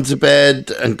down on the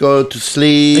bed and go to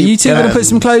sleep. Are you two going to put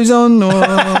some clothes on?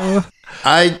 Or?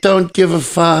 I don't give a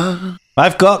fuck.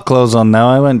 I've got clothes on now.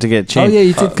 I went to get changed. Oh, yeah,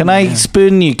 you did. Can I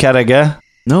spoon you, Carragher?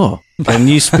 No. Can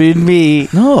you spoon me?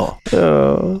 No.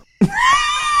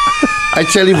 I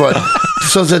tell you what,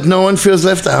 so that no one feels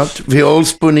left out, we all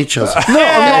spoon each other. I'm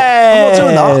not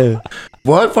doing that.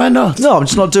 What? Why not? No, I'm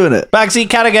just not doing it. Bagsy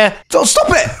Carragher. Don't stop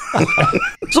it!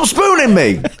 Stop spooning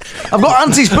me! I've got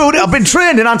anti-spooning. I've been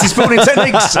trained in anti-spooning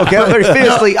techniques. Okay, I'm very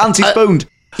fiercely anti-spooned.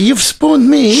 You've spooned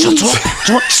me.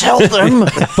 Don't tell them.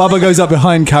 Bubba goes up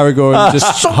behind Caragor and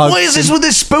just Stop! hugs What is this him. with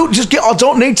this spoon? Just get. I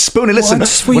don't need spooning. Listen, Well,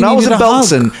 just when when you I was in needed a hug.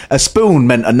 Belton, a spoon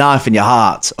meant a knife in your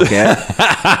heart. Okay,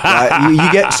 right,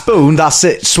 you get spooned. That's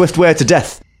it. Swift way to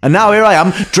death. And now here I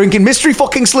am drinking mystery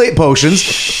fucking sleep potions.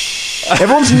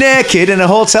 Everyone's naked in a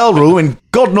hotel room in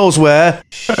God knows where.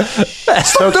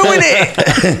 Stop doing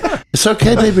it! It's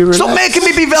okay, baby. Relax. Stop making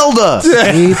me be Velda.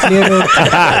 Sleep, little,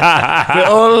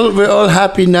 We're all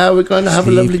happy now. We're going to have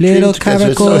a lovely sleep, dream little together.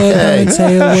 It's Caragor, okay. don't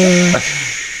say a word.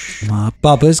 My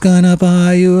Bubba's gonna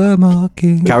buy you a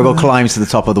mocking. Caragor climbs to the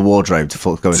top of the wardrobe to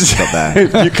go and sit up there.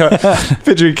 You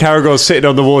picturing Caragor sitting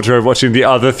on the wardrobe watching the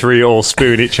other three all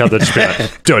spoon each other. Just be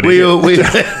like, "Done We it." all,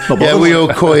 we all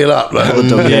coil up, like,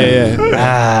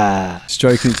 Yeah.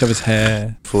 Stroking each other's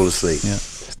hair. fall asleep. Yeah,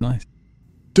 it's nice.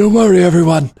 Don't worry,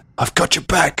 everyone. I've got your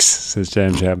backs. Says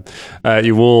Jam Jam.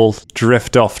 You all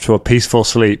drift off to a peaceful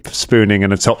sleep, spooning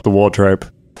and atop the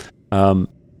wardrobe.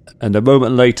 And a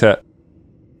moment later,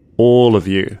 all of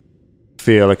you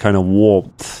feel a kind of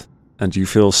warmth, and you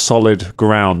feel solid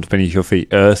ground beneath your feet,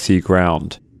 earthy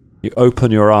ground. You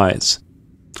open your eyes.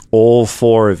 All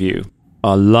 4 of you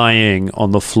are lying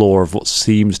on the floor of what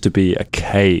seems to be a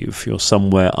cave. You're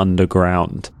somewhere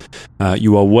underground.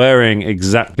 You are wearing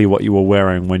exactly what you were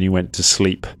wearing when you went to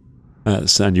sleep,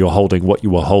 and you're holding what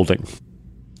you were holding.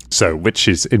 So, which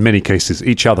is, in many cases,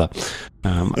 each other,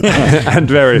 and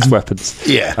various weapons.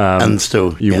 Yeah, and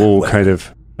still... You all kind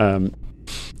of...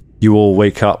 you all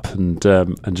wake up and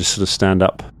just sort of stand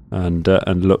up and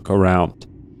look around.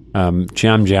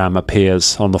 Jam Jam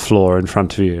appears on the floor in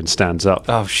front of you and stands up.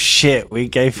 Oh shit! We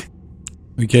gave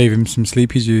him some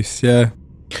sleepy juice. Yeah.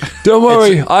 Don't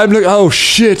worry, oh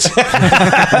shit!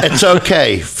 It's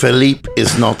okay. Philippe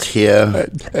is not here.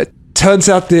 Turns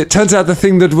out the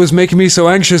thing that was making me so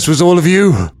anxious was all of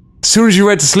you. As soon as you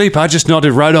went to sleep, I just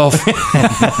nodded right off.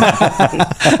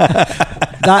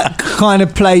 That kind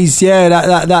of plays, yeah.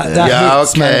 That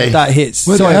hits, okay. man. That hits.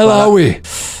 Where the hell are we?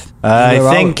 I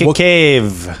think a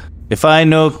cave. If I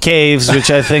know caves,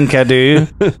 which I think I do.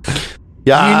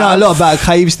 Yeah, you know a lot about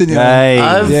caves, didn't you?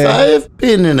 I've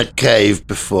been in a cave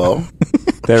before.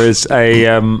 There is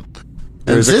a...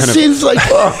 seems like...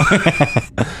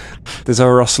 There's a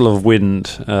rustle of wind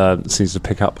that seems to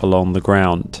pick up along the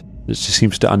ground. It just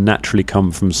seems to unnaturally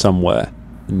come from somewhere.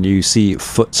 And you see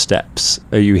footsteps,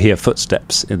 or you hear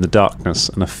footsteps in the darkness,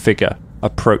 and a figure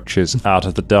approaches out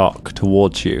of the dark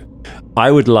towards you.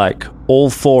 I would like all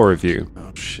 4 of you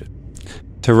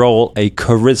to roll a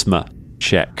charisma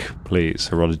check, please.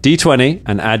 So roll a d20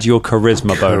 and add your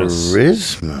charisma bonus.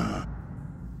 Charisma?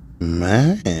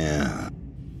 Man.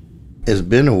 It's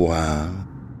been a while.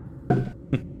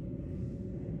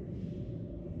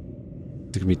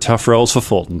 It's going to be tough rolls for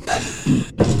Fulton.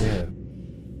 Yeah.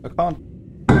 I can't.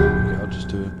 Okay, I'll just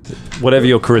do it. Whatever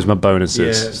your charisma bonus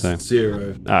is. Yeah,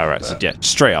 0. All right, so yeah,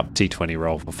 straight up d20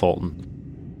 roll for Fulton.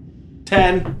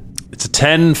 10. It's a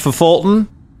 10 for Fulton.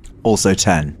 Also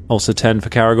 10. Also 10 for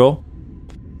Caragor.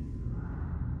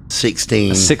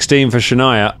 16. A 16 for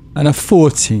Shania. And a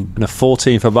 14. And a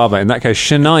 14 for Baba. In that case,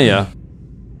 Shania,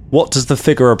 what does the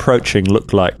figure approaching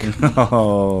look like?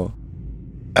 Oh.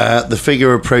 The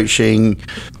figure approaching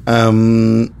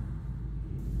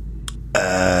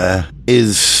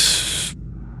is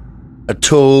a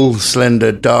tall,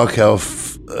 slender, dark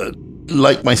elf,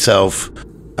 like myself,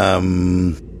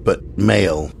 but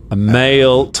male. A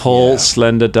male, tall,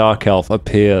 slender, dark elf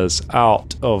appears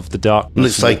out of the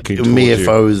darkness. Looks like me if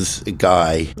I was a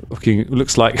guy.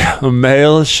 Looks like a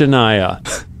male Shania.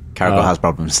 Caragor has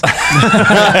problems.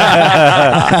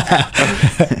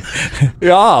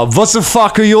 Yeah, what the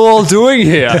fuck are you all doing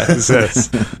here? It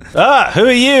says. Who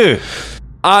are you?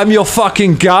 I'm your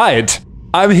fucking guide.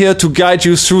 I'm here to guide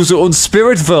you through the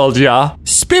unspirit world, yeah?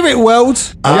 Spirit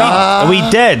world? Are we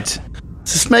dead?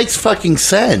 This makes fucking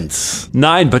sense.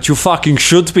 Nein, but you fucking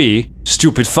should be,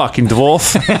 stupid fucking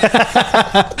dwarf.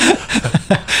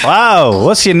 Wow,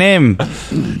 what's your name?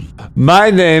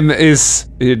 My name is...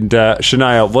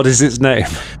 Shania, what is its name?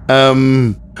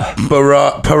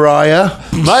 Pariah.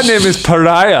 My name is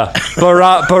Pariah.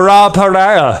 Pariah.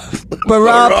 Pariah?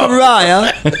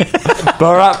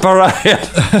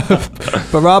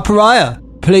 Pariah.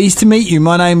 Pleased to meet you.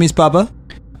 My name is Bubba.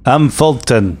 I'm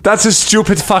Fulton. That's a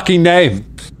stupid fucking name.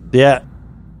 Yeah.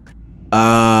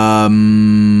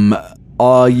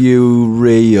 Are you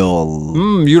real?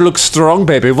 You look strong,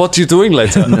 baby. What are you doing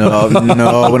later? No,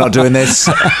 we're not doing this.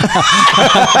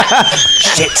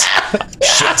 Shit.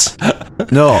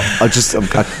 No,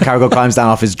 Caragor climbs down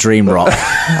off his dream rock.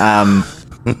 I'm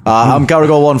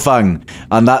Caragor One Fang,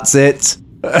 and that's it.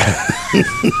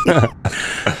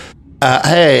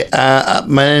 Hey,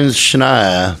 my name's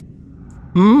Shania.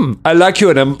 I like you,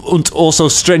 and I'm also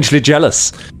strangely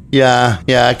jealous. Yeah,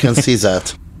 I can see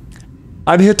that.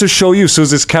 I'm here to show you through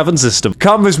this cavern system.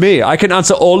 Come with me. I can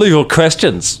answer all of your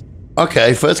questions.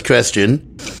 Okay, first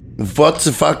question. What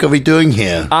the fuck are we doing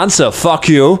here? Answer, fuck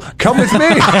you. Come with me.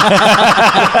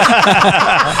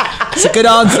 It's a good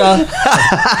answer.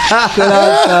 Good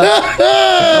answer.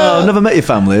 Oh, I've never met your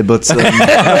family, but...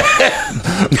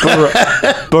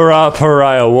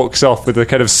 Pariah walks off with a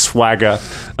kind of swagger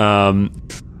through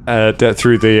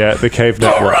the cave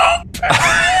network.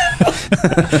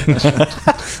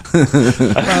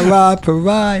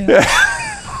 Pariah.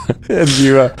 And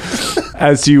you,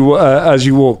 as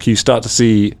you walk, you start to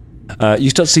see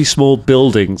small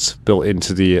buildings built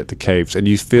into the caves, and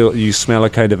you smell a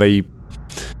kind of a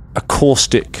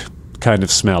caustic kind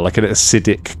of smell, like an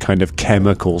acidic kind of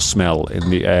chemical smell in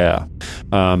the air.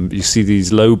 You see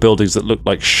these low buildings that look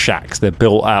like shacks. They're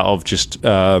built out of just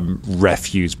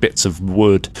refuse, bits of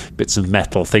wood, bits of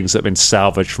metal, things that have been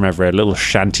salvaged from everywhere. A little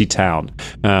shanty town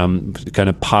kind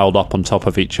of piled up on top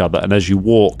of each other. And as you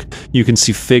walk, you can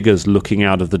see figures looking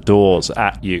out of the doors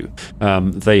at you.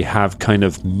 They have kind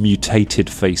of mutated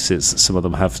faces. Some of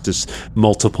them have just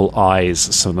multiple eyes.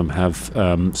 Some of them have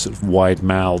sort of wide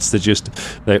mouths.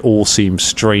 They all seem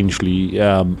strangely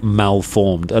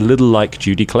malformed, a little like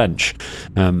Judy Clench,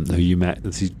 who you met.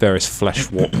 These various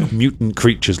flesh-warped mutant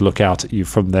creatures look out at you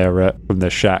from their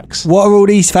shacks. What are all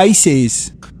these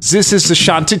faces? This is the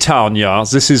shanty town, yeah.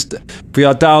 We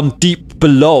are down deep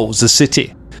below the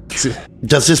city.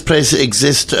 Does this place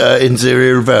exist in the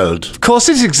real world? Of course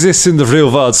it exists in the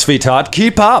real world, sweetheart.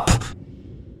 Keep up.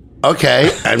 Okay,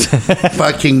 I'm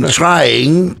fucking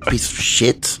trying, piece of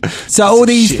shit. So all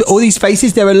these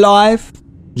faces, they're alive?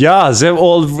 Yeah, they're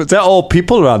all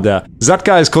people around there. That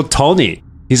guy is called Tony.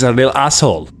 He's a real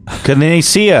asshole. Can they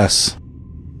see us?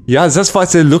 Yeah, that's why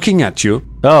they're looking at you.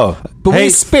 Oh, But we're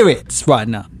spirits right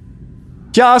now.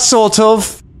 Yeah, sort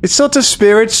of. It's sort of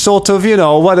spirit, sort of,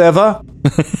 whatever.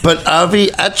 But are we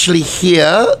actually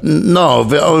here? No.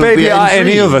 Baby, are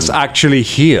any of us actually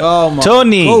here? Oh my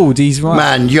Tony. God, he's right.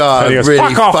 Man, you're goes, really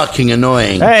 "Fuck off." fucking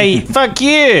annoying. Hey, fuck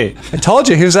you. I told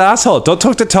you, he was an asshole. Don't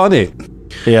talk to Tony.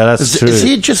 Yeah, that's true. Is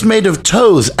he just made of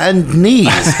toes and knees?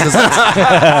 'Cause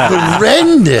that's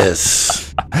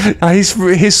horrendous.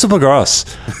 He's super gross.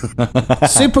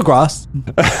 Supergrass.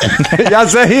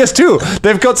 Yeah, he is too.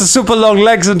 They've got the super long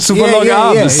legs and super long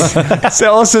arms. They're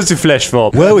all sorts of flesh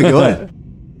form. Where are we going?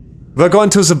 We're going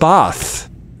to the bath.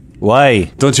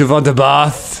 Why? Don't you want a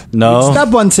bath? No.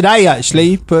 Stabbed one today,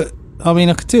 actually, but I mean,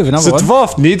 I could do with another The one.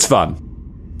 dwarf needs one.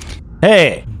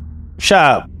 Hey, shut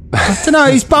up. I don't know,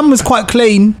 his bum was quite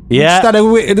clean. Yeah.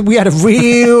 We had a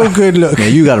real good look. Yeah,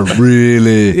 you got a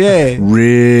really, Yeah.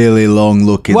 really long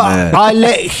look in there.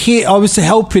 I was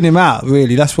helping him out,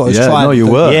 really. That's what I was Yeah, trying no, to you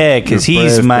do. were. Yeah, because You're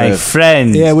he's brave, my brave.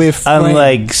 friend. Yeah, we're friends.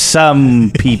 Unlike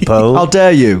some people How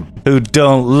dare you? who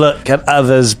don't look at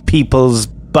others people's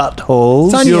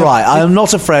buttholes. Only You're a- right. I am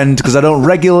not a friend because I don't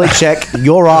regularly check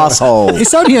your asshole.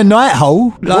 It's only a night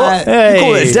hole. Like, Hey. You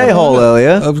called it a day hole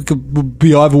earlier. it could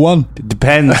be either one.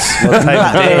 Depends what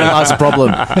type of day. That's a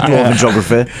problem. Dwarven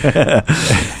geography.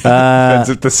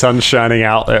 Is the sun shining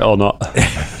out there or not?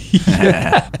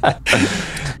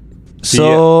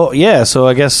 So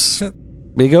I guess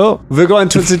we go. We're going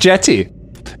to the jetty.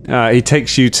 He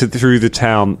takes you through the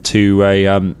town to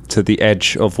the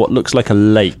edge of what looks like a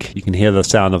lake. You can hear the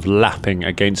sound of lapping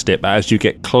against it, but as you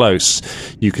get close,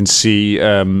 you can see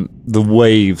the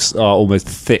waves are almost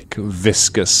thick,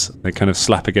 viscous. They kind of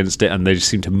slap against it, and they just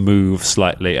seem to move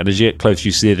slightly. And as you get close,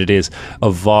 you see that it is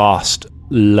a vast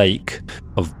lake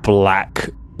of black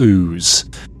ooze,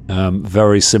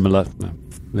 very similar.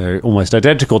 Very almost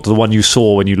identical to the one you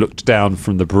saw when you looked down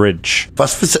from the bridge.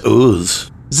 What's this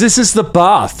ooze? This is the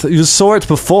bath. You saw it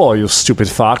before, you stupid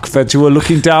fuck, that you were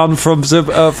looking down from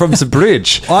the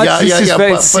bridge. This is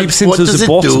where it seeps what into does the it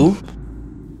bottom. do?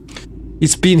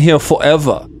 It's been here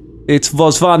forever. It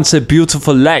was once a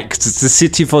beautiful lake that the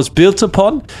city was built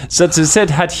upon, that they said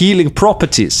had healing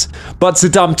properties. But they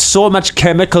dumped so much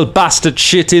chemical bastard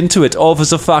shit into it over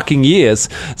the fucking years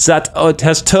that it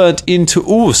has turned into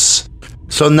ooze.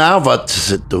 So now what does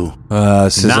it do?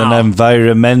 This is an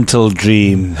environmental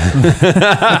dream.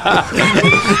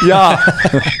 Yeah,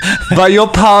 by your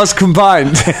powers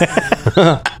combined.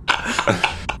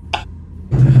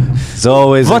 It's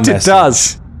always What a it message.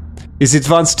 does is it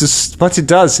wants to. What it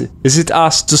does is it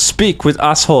asks to speak with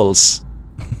assholes.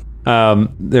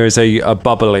 There is a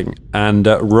bubbling and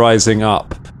rising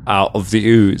up out of the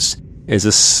ooze is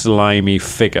a slimy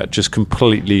figure, just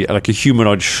completely like a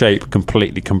humanoid shape,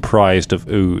 completely comprised of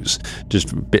ooze,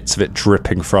 just bits of it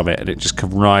dripping from it, and it just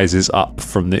rises up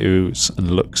from the ooze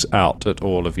and looks out at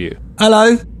all of you.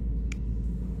 Hello.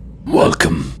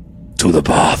 Welcome to the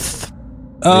bath.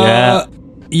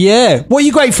 Yeah. What are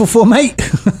you grateful for, mate?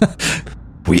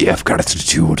 We have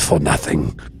gratitude for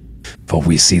nothing, for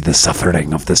we see the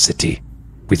suffering of the city.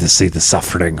 We see the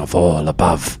suffering of all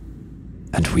above,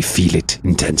 and we feel it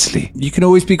intensely. You can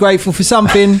always be grateful for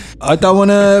something. I don't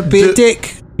want to be a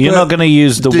dick. You're not going to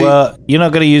use the word. You're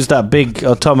not going to use that big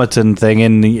automaton thing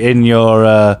in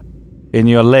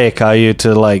your lake, are you?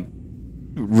 To like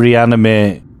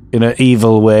reanimate in an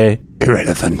evil way.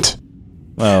 Irrelevant.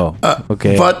 Oh,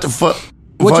 okay. What do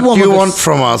you with want us?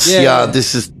 from us? Yeah, Yeah, yeah.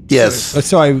 this is... Yes.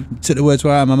 Sorry, took the words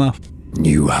right out of my mouth.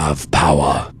 You have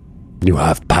power. You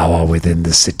have power within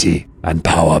the city and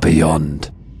power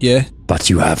beyond. Yeah. But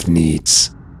you have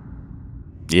needs.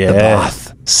 Yeah. The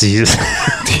bath. See,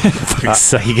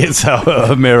 So he gets out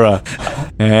a mirror.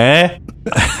 Eh?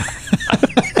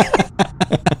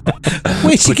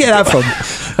 Where'd she get that from?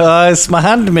 It's my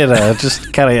hand mirror.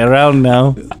 Just carry it around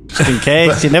now, just in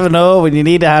case. You never know when you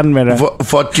need a hand mirror.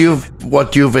 What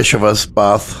do you wish of us,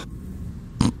 Bath?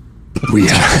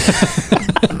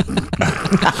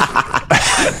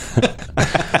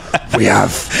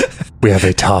 We have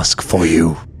a task for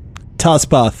you. Task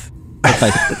bath.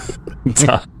 Okay.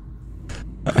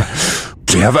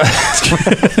 We have a.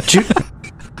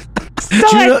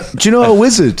 Do you know a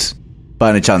wizard, by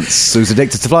any chance, who's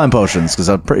addicted to flying potions? Because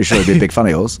I'm pretty sure he'd be a big fan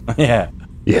of yours. Yeah.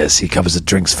 yes, he covers the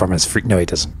drinks from his free. No, he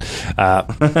doesn't.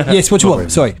 Yes, what do you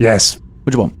want? Sorry. Yes,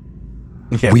 What do you want?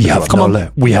 Yeah, we have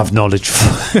knowledge. We have knowledge.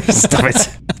 Stop it.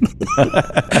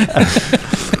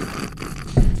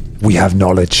 We have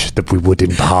knowledge that we would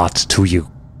impart to you.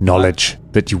 Knowledge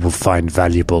that you will find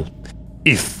valuable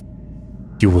if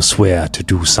you will swear to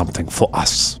do something for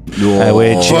us. which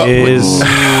is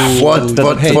What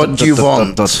do you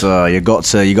want? You got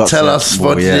to Tell us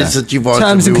what it is that you want.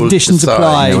 Terms and we will conditions decide.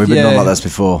 apply. Yeah, we've been on Yeah. like this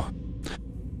before.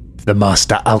 The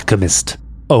master alchemist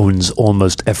owns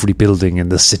almost every building in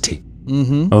the city.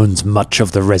 Owns much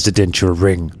of the residential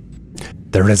ring.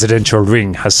 The residential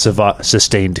ring has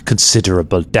sustained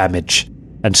considerable damage,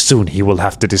 and soon he will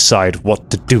have to decide what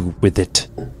to do with it.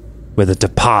 Whether to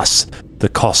pass the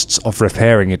costs of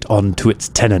repairing it on to its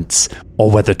tenants,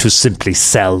 or whether to simply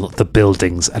sell the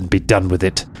buildings and be done with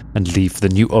it, and leave the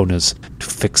new owners to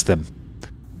fix them.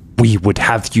 We would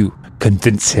have you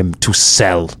convince him to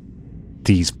sell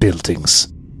these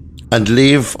buildings. And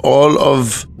leave all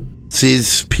of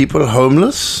these people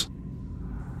homeless?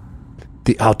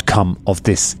 The outcome of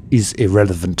this is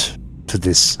irrelevant to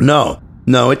this. No,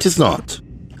 it is not.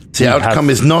 The We outcome have-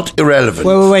 is not irrelevant.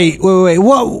 Wait.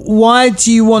 Why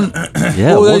do you want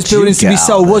Yeah, all what those do you buildings to get be out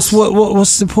sold? of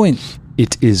What's the point?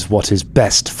 It is what is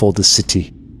best for the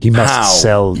city. He must How?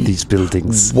 sell these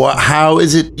buildings. How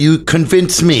is it you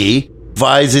convince me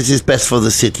why this is best for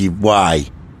the city? Why?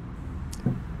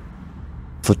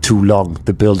 For too long,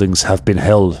 the buildings have been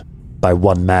held by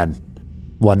one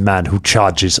man who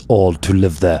charges all to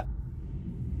live there.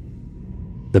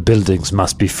 The buildings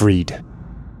must be freed.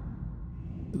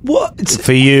 What?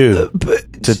 for you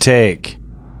to take.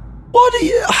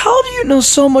 How do you know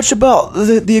so much about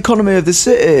the economy of the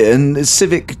city and its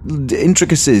civic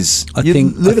intricacies? You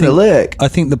live in a lake. I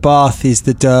think the bath is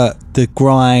the dirt, the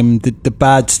grime, the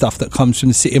bad stuff that comes from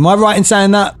the city. Am I right in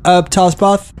saying that, Task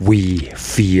Bath? We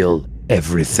feel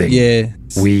everything. Yeah.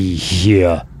 We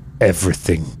hear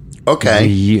everything. Okay.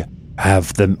 We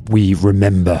have them. We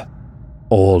remember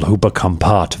all who become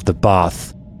part of the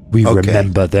bath. We Okay.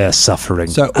 remember their suffering.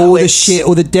 So all the shit,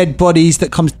 all the dead bodies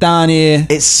that comes down here,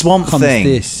 It's Swamp comes Thing.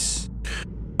 this.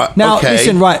 Now, okay.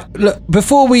 listen, right, look,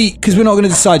 before because we're not going to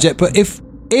decide yet, but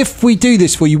if we do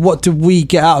this for you, what do we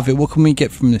get out of it? What can we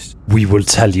get from this? we will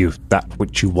tell you that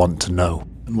which you want to know.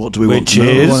 And what do we want Which to know?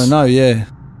 I is- want to know, yeah.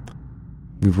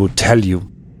 We will tell you.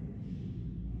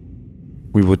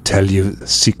 We will tell you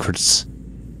secrets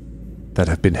that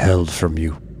have been held from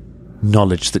you.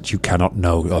 Knowledge that you cannot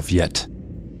know of yet.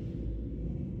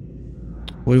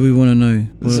 What do we want to know?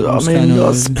 What's going on?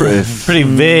 that's Pretty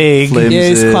vague. flimsy. Yeah,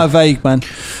 it's quite vague, man.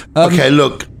 Okay,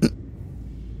 look.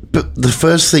 But the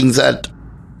first thing that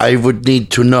I would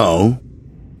need to know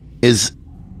is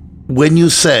when you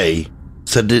say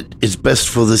that it is best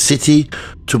for the city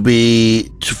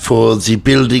for the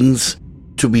buildings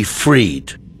to be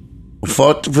freed,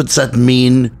 what would that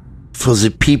mean for the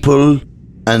people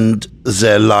and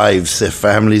their lives, their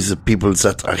families, the people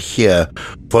that are here?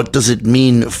 What does it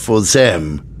mean for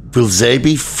them? Will they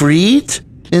be freed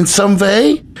in some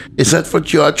way? Is that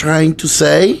what you are trying to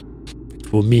say?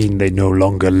 It will mean they no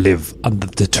longer live under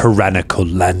the tyrannical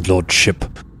landlordship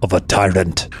of a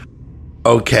tyrant.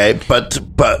 Okay, but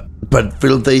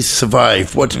will they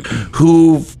survive?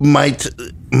 Who might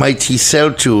he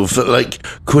sell to? Like,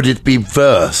 could it be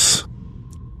worse?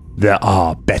 There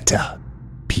are better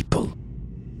people.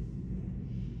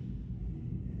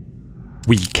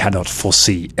 We cannot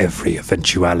foresee every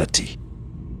eventuality.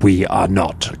 We are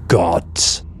not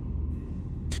gods.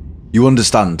 You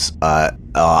understand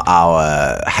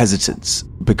our hesitance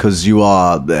because you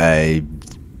are a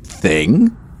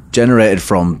thing generated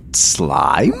from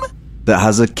slime that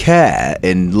has a care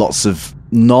in lots of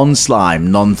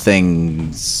non-slime,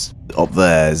 non-things of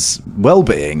theirs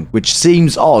well-being, which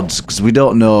seems odd because we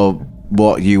don't know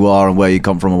what you are and where you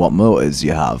come from and what motives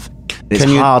you have. It's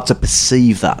hard to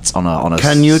perceive that on a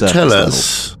Can you surface tell level.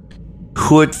 us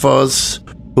who it was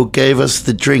who gave us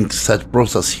the drinks that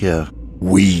brought us here?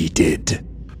 We did.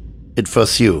 It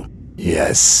was you.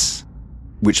 Yes.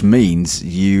 Which means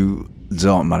you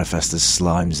don't manifest as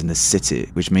slimes in the city,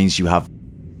 which means you have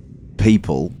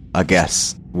people, I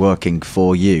guess, working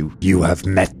for you. You have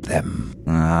met them.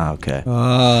 Ah, okay.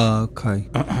 Oh, okay.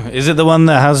 Is it the one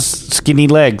that has skinny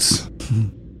legs?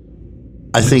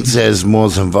 I think there's more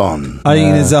than one. I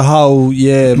think there's a whole,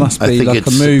 it must I be think like it's a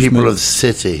the movement. people of the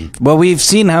city. Well, we've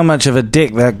seen how much of a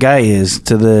dick that guy is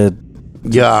to the...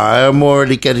 Yeah, I'm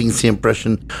already getting the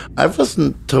impression. I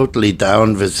wasn't totally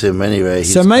down with him anyway.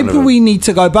 He's So maybe kind of we need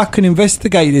to go back and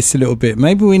investigate this a little bit.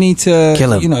 Maybe we need to,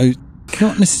 Kill him. you know,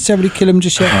 not necessarily kill him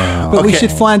just yet, but we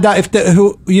should find out if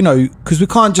because we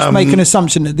can't just make an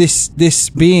assumption that this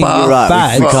being But- You're right.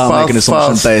 bad. We can't make an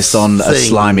assumption fast based on a thing.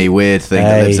 slimy, weird thing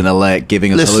that Hey. lives in a lake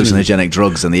giving us Listen. hallucinogenic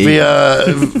drugs in the we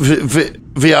evening.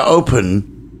 are we are open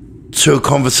to a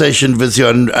conversation with you,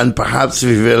 and perhaps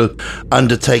we will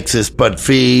undertake this, but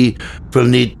we will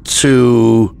need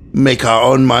to make our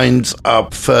own minds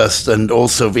up first, and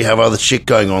also we have other shit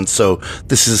going on, so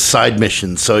this is a side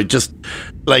mission, so just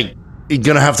like you're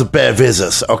gonna have to bear with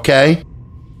us, okay?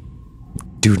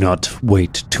 Do not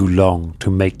wait too long to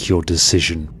make your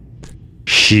decision.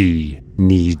 She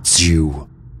needs you.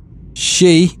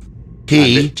 She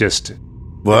He Just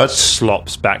what?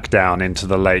 slops back down into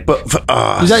the lake. But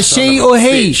is that son she of a or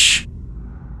he? bitch.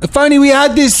 If only we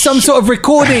had this some sort of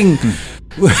recording.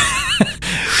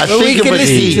 I Well, we think it can was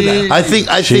listen he. to that.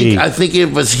 I think it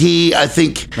was he. I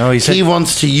think No, he said- he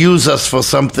wants to use us for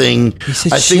something. He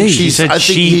said I think she. she's. She said I think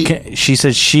she, he, she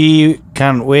said she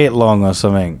can't wait long or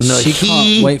something. no, She he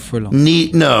can't wait for long.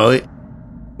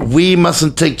 we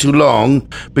mustn't take too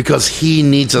long because he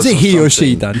needs us. Is it for he or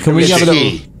she, something. Dan? Can we It's have a little?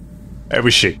 he. It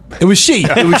was she. It was she.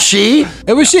 It was she.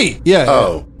 It was she. Yeah.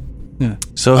 Oh,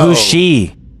 So who's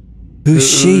she? Who's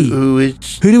she? who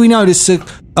is? Who do we know? This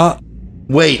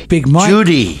Wait, Big Mike.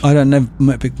 Judy. I don't know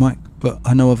met Big Mike, but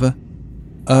I know of her.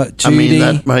 Judy. I mean,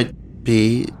 that might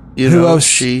be. You who know, else?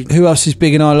 she. Who else is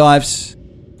big in our lives?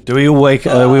 Do we all wake?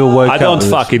 We all woke I up. don't with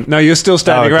fucking... No, you're still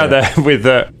standing Oh, right okay. there with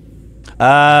the...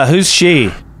 this. Who's she?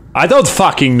 I don't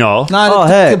fucking know. No, Oh,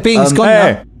 the hey, being's gone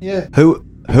hey. now.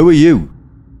 Who are you?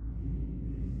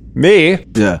 Me?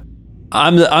 Yeah.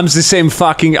 I'm the same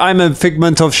fucking... I'm a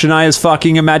figment of Shania's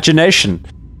fucking imagination.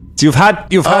 You've had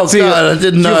Oh the... God! I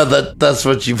didn't know that. That's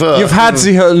what you were. You've had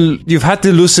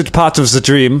the lucid part of the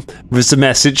dream with the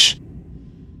message,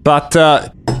 but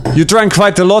you drank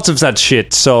quite a lot of that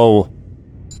shit, so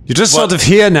you're just sort of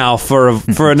here now for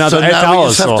another So 8 now we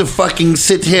hours. just have Or, to fucking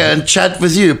sit here and chat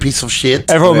with you, piece of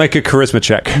shit. everyone make a charisma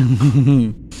check.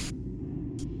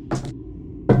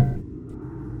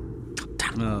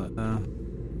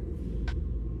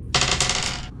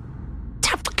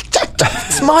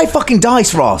 It's my fucking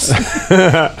dice, Ross.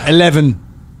 11.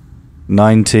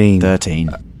 19. 13.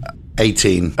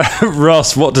 18.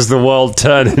 Ross, what does the world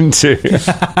turn into?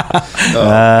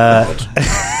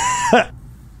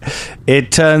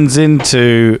 It turns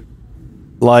into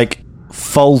like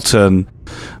Fulton,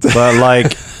 but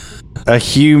like a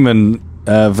human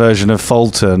version of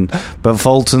Fulton. But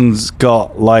Fulton's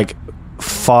got like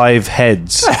 5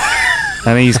 heads.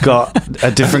 And he's got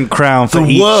a different crown for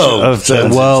each world of the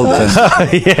turns world.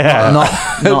 Yeah.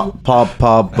 Not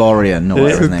Barbarian or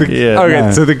whatever his name is. Yeah, Okay,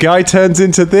 no. so the guy turns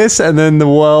into this, and then the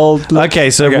world...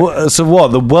 Okay, so Okay. so what?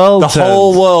 The world The turns-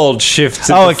 whole world shifts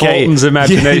into Fulton's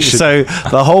imagination. So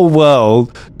the whole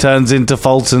world turns into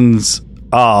Fulton's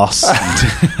arse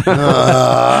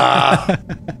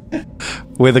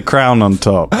with a crown on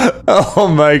top. Oh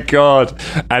my god!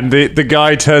 And the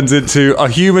guy turns into a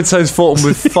human-sized Fulton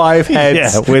with 5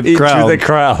 heads, Yeah, with each crown. with a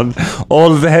crown.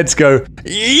 All of the heads go,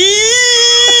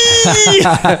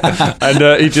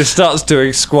 and he just starts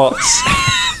doing squats.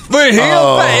 We're here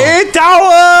for 8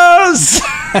 hours.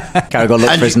 Gotta go look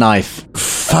for his knife.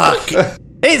 Fuck.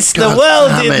 It's God the world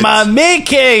damn in it. my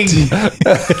making.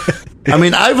 I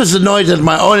mean, I was annoyed at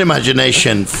my own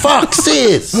imagination. Fuck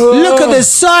this. Look at the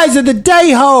size of the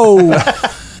day hole.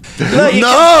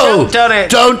 No!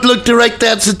 Don't look direct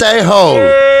at the day hole.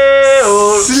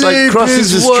 It's like crossing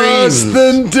the stream.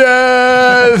 than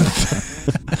death.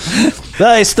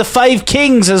 It's the 5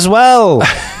 kings as well.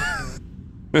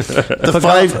 The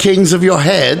 5 kings of your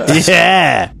head.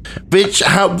 Yeah. Bitch,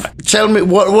 tell me,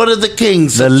 what are the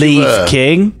kings? The that you Leaf were?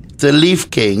 King. The Leaf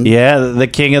King. Yeah, the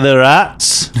king of the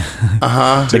rats.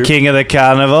 Uh-huh. The king of the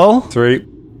carnival. 3.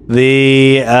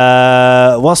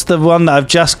 The what's the one that I've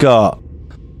just got?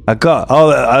 I got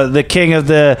the king of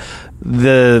the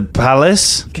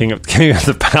palace. King of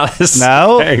the palace.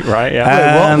 No. Hey, right?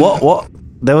 Yeah. And What?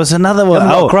 There was another one.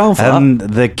 haven't got a crown for and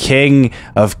the king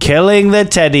of killing the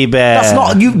teddy bear. That's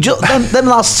not you. Them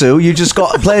last two. You just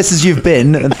got places you've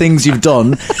been and things you've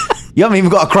done. You haven't even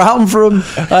got a crown for him.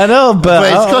 I know, but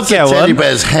it's got the I'll get teddy one.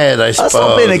 bear's head, I suppose. That's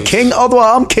not being a king.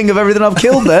 Otherwise, I'm king of everything I've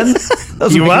killed then.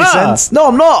 Doesn't You make any are. sense. No,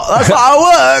 I'm not. That's not how it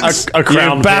works. A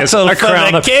crown You battle a for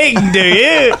crown the of king, do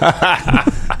you?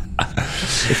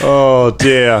 Oh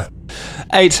dear.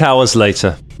 8 hours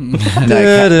later.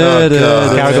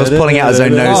 Caragor's pulling out his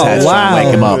own nose hairs trying to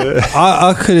wake him up.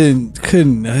 I couldn't.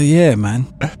 Yeah, man.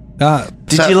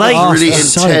 Did you like really that's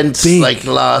so intense, big. like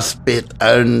last bit?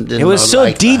 And It was so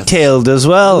like that. detailed as It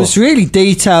well. was really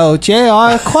detailed. Yeah,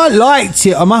 I quite liked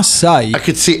it. I must say. I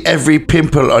could see every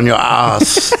pimple on your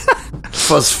ass. It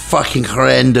was fucking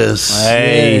horrendous.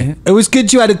 Hey. Yeah. It was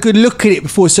good you had a good look at it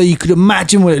before so you could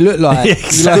imagine what it looked like.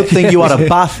 It's a good thing you had a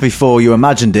bath before you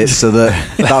imagined it, so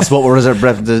that's what was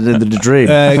represented in the dream.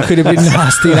 It could have been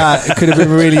nasty, that. It could have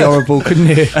been really horrible, couldn't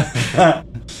it?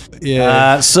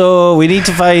 Yeah. So we need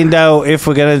to find out if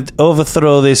we're going to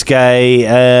overthrow this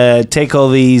guy, take all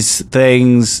these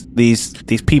things, these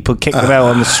people, kick them out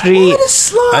on the street. Why does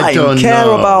slime I don't care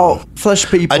know. about flesh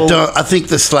people? I think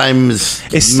the slime is.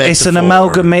 It's an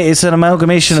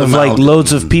amalgamation of like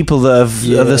loads of people that have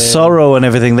the sorrow and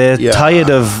everything. They're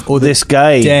tired of this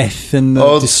guy. Death and the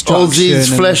all destruction these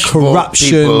and flesh corruption.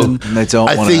 people. And They don't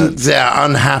I want think they're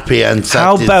unhappy and sad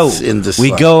How about in the we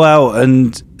slime. go out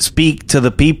and speak to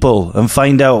the people and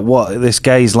find out what this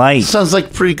guy's like? Sounds like a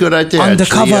pretty good idea.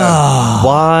 undercover. Actually, yeah.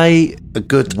 Why A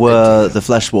good were idea. the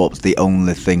flesh warps the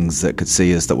only things that could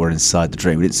see us that were inside the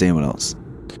dream? We didn't see anyone else.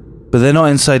 But they're not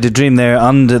inside the dream. They're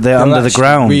under the actually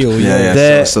ground. real, yeah.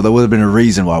 They're- So there would have been a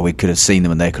reason why we could have seen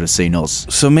them and they could have seen us.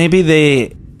 So maybe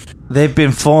they've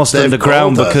been forced They've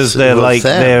underground called us. because It they're was like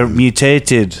them. they're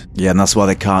mutated. Yeah, and that's why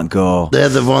they can't go. They're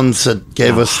the ones that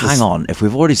gave us. Hang on, if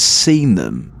we've already seen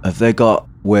them, have they got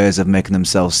ways of making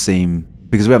themselves seem?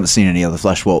 Because we haven't seen any other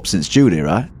flesh warps since Judy,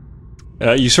 right?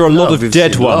 You saw a lot of we've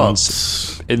dead seen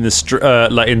ones in the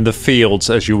like in the fields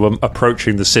as you were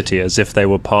approaching the city, as if they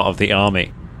were part of the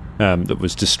army that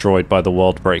was destroyed by the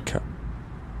World Breaker.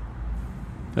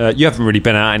 You haven't really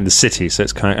been out in the city, so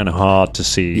it's kind of hard to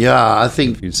see. Yeah, I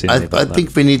think You've seen I any about that.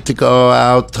 think we need to go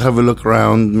out, have a look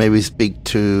around, maybe speak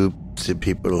to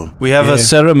people. We have a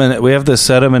ceremony. We have the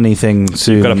ceremony thing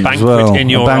soon. You've got a as banquet well. in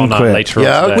your A honour banquet. later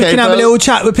Yeah, on today. okay. we can have a but- little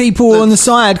chat with people on the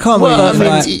side, can't Well, we?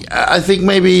 I mean, I think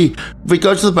maybe we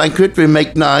go to the banquet, we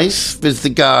make nice with the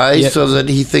guy Yep. so that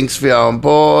he thinks we are on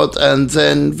board, and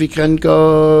then we can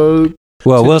go.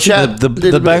 Well, To chat the a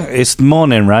little bank. bit. It's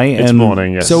morning, right? It's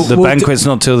morning, yes. So the we'll banquet's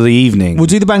not till the evening. we'll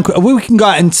do the banquet. We can go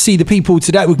out and see the people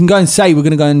today. We can go and say we're going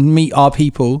to go and meet our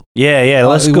people. yeah.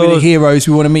 Let's We're go. the heroes.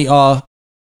 We want to meet our,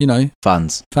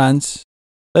 Fans. fans.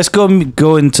 Let's go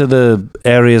into the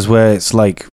areas where it's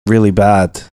like really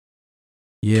bad.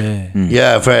 Yeah.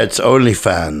 Yeah, where it's only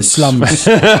fans. Slums.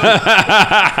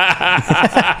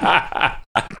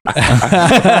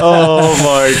 Oh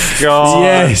my god.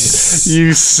 Yes.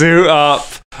 You suit up,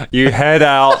 you head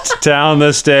out down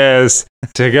the stairs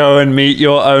to go and meet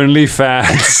your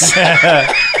OnlyFans.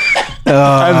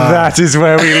 And that is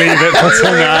where we leave it for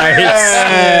tonight.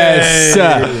 Yes.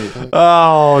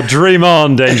 Oh, dream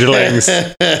on, Dangerlings.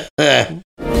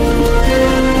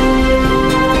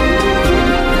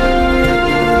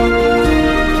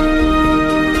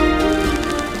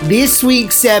 This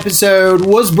week's episode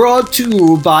was brought to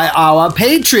you by our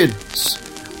patrons,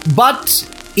 but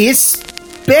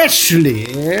especially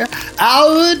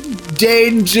our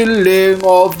Dangerling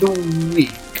of the Week,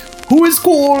 who is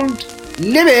called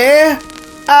Libby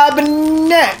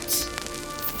Abnett.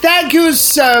 Thank you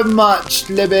so much,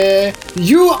 Libby.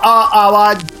 You are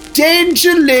our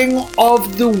Dangerling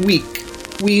of the Week.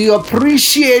 We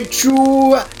appreciate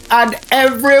you and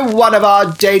every one of our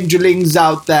Dangerlings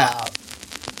out there.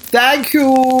 Thank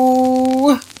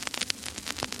you.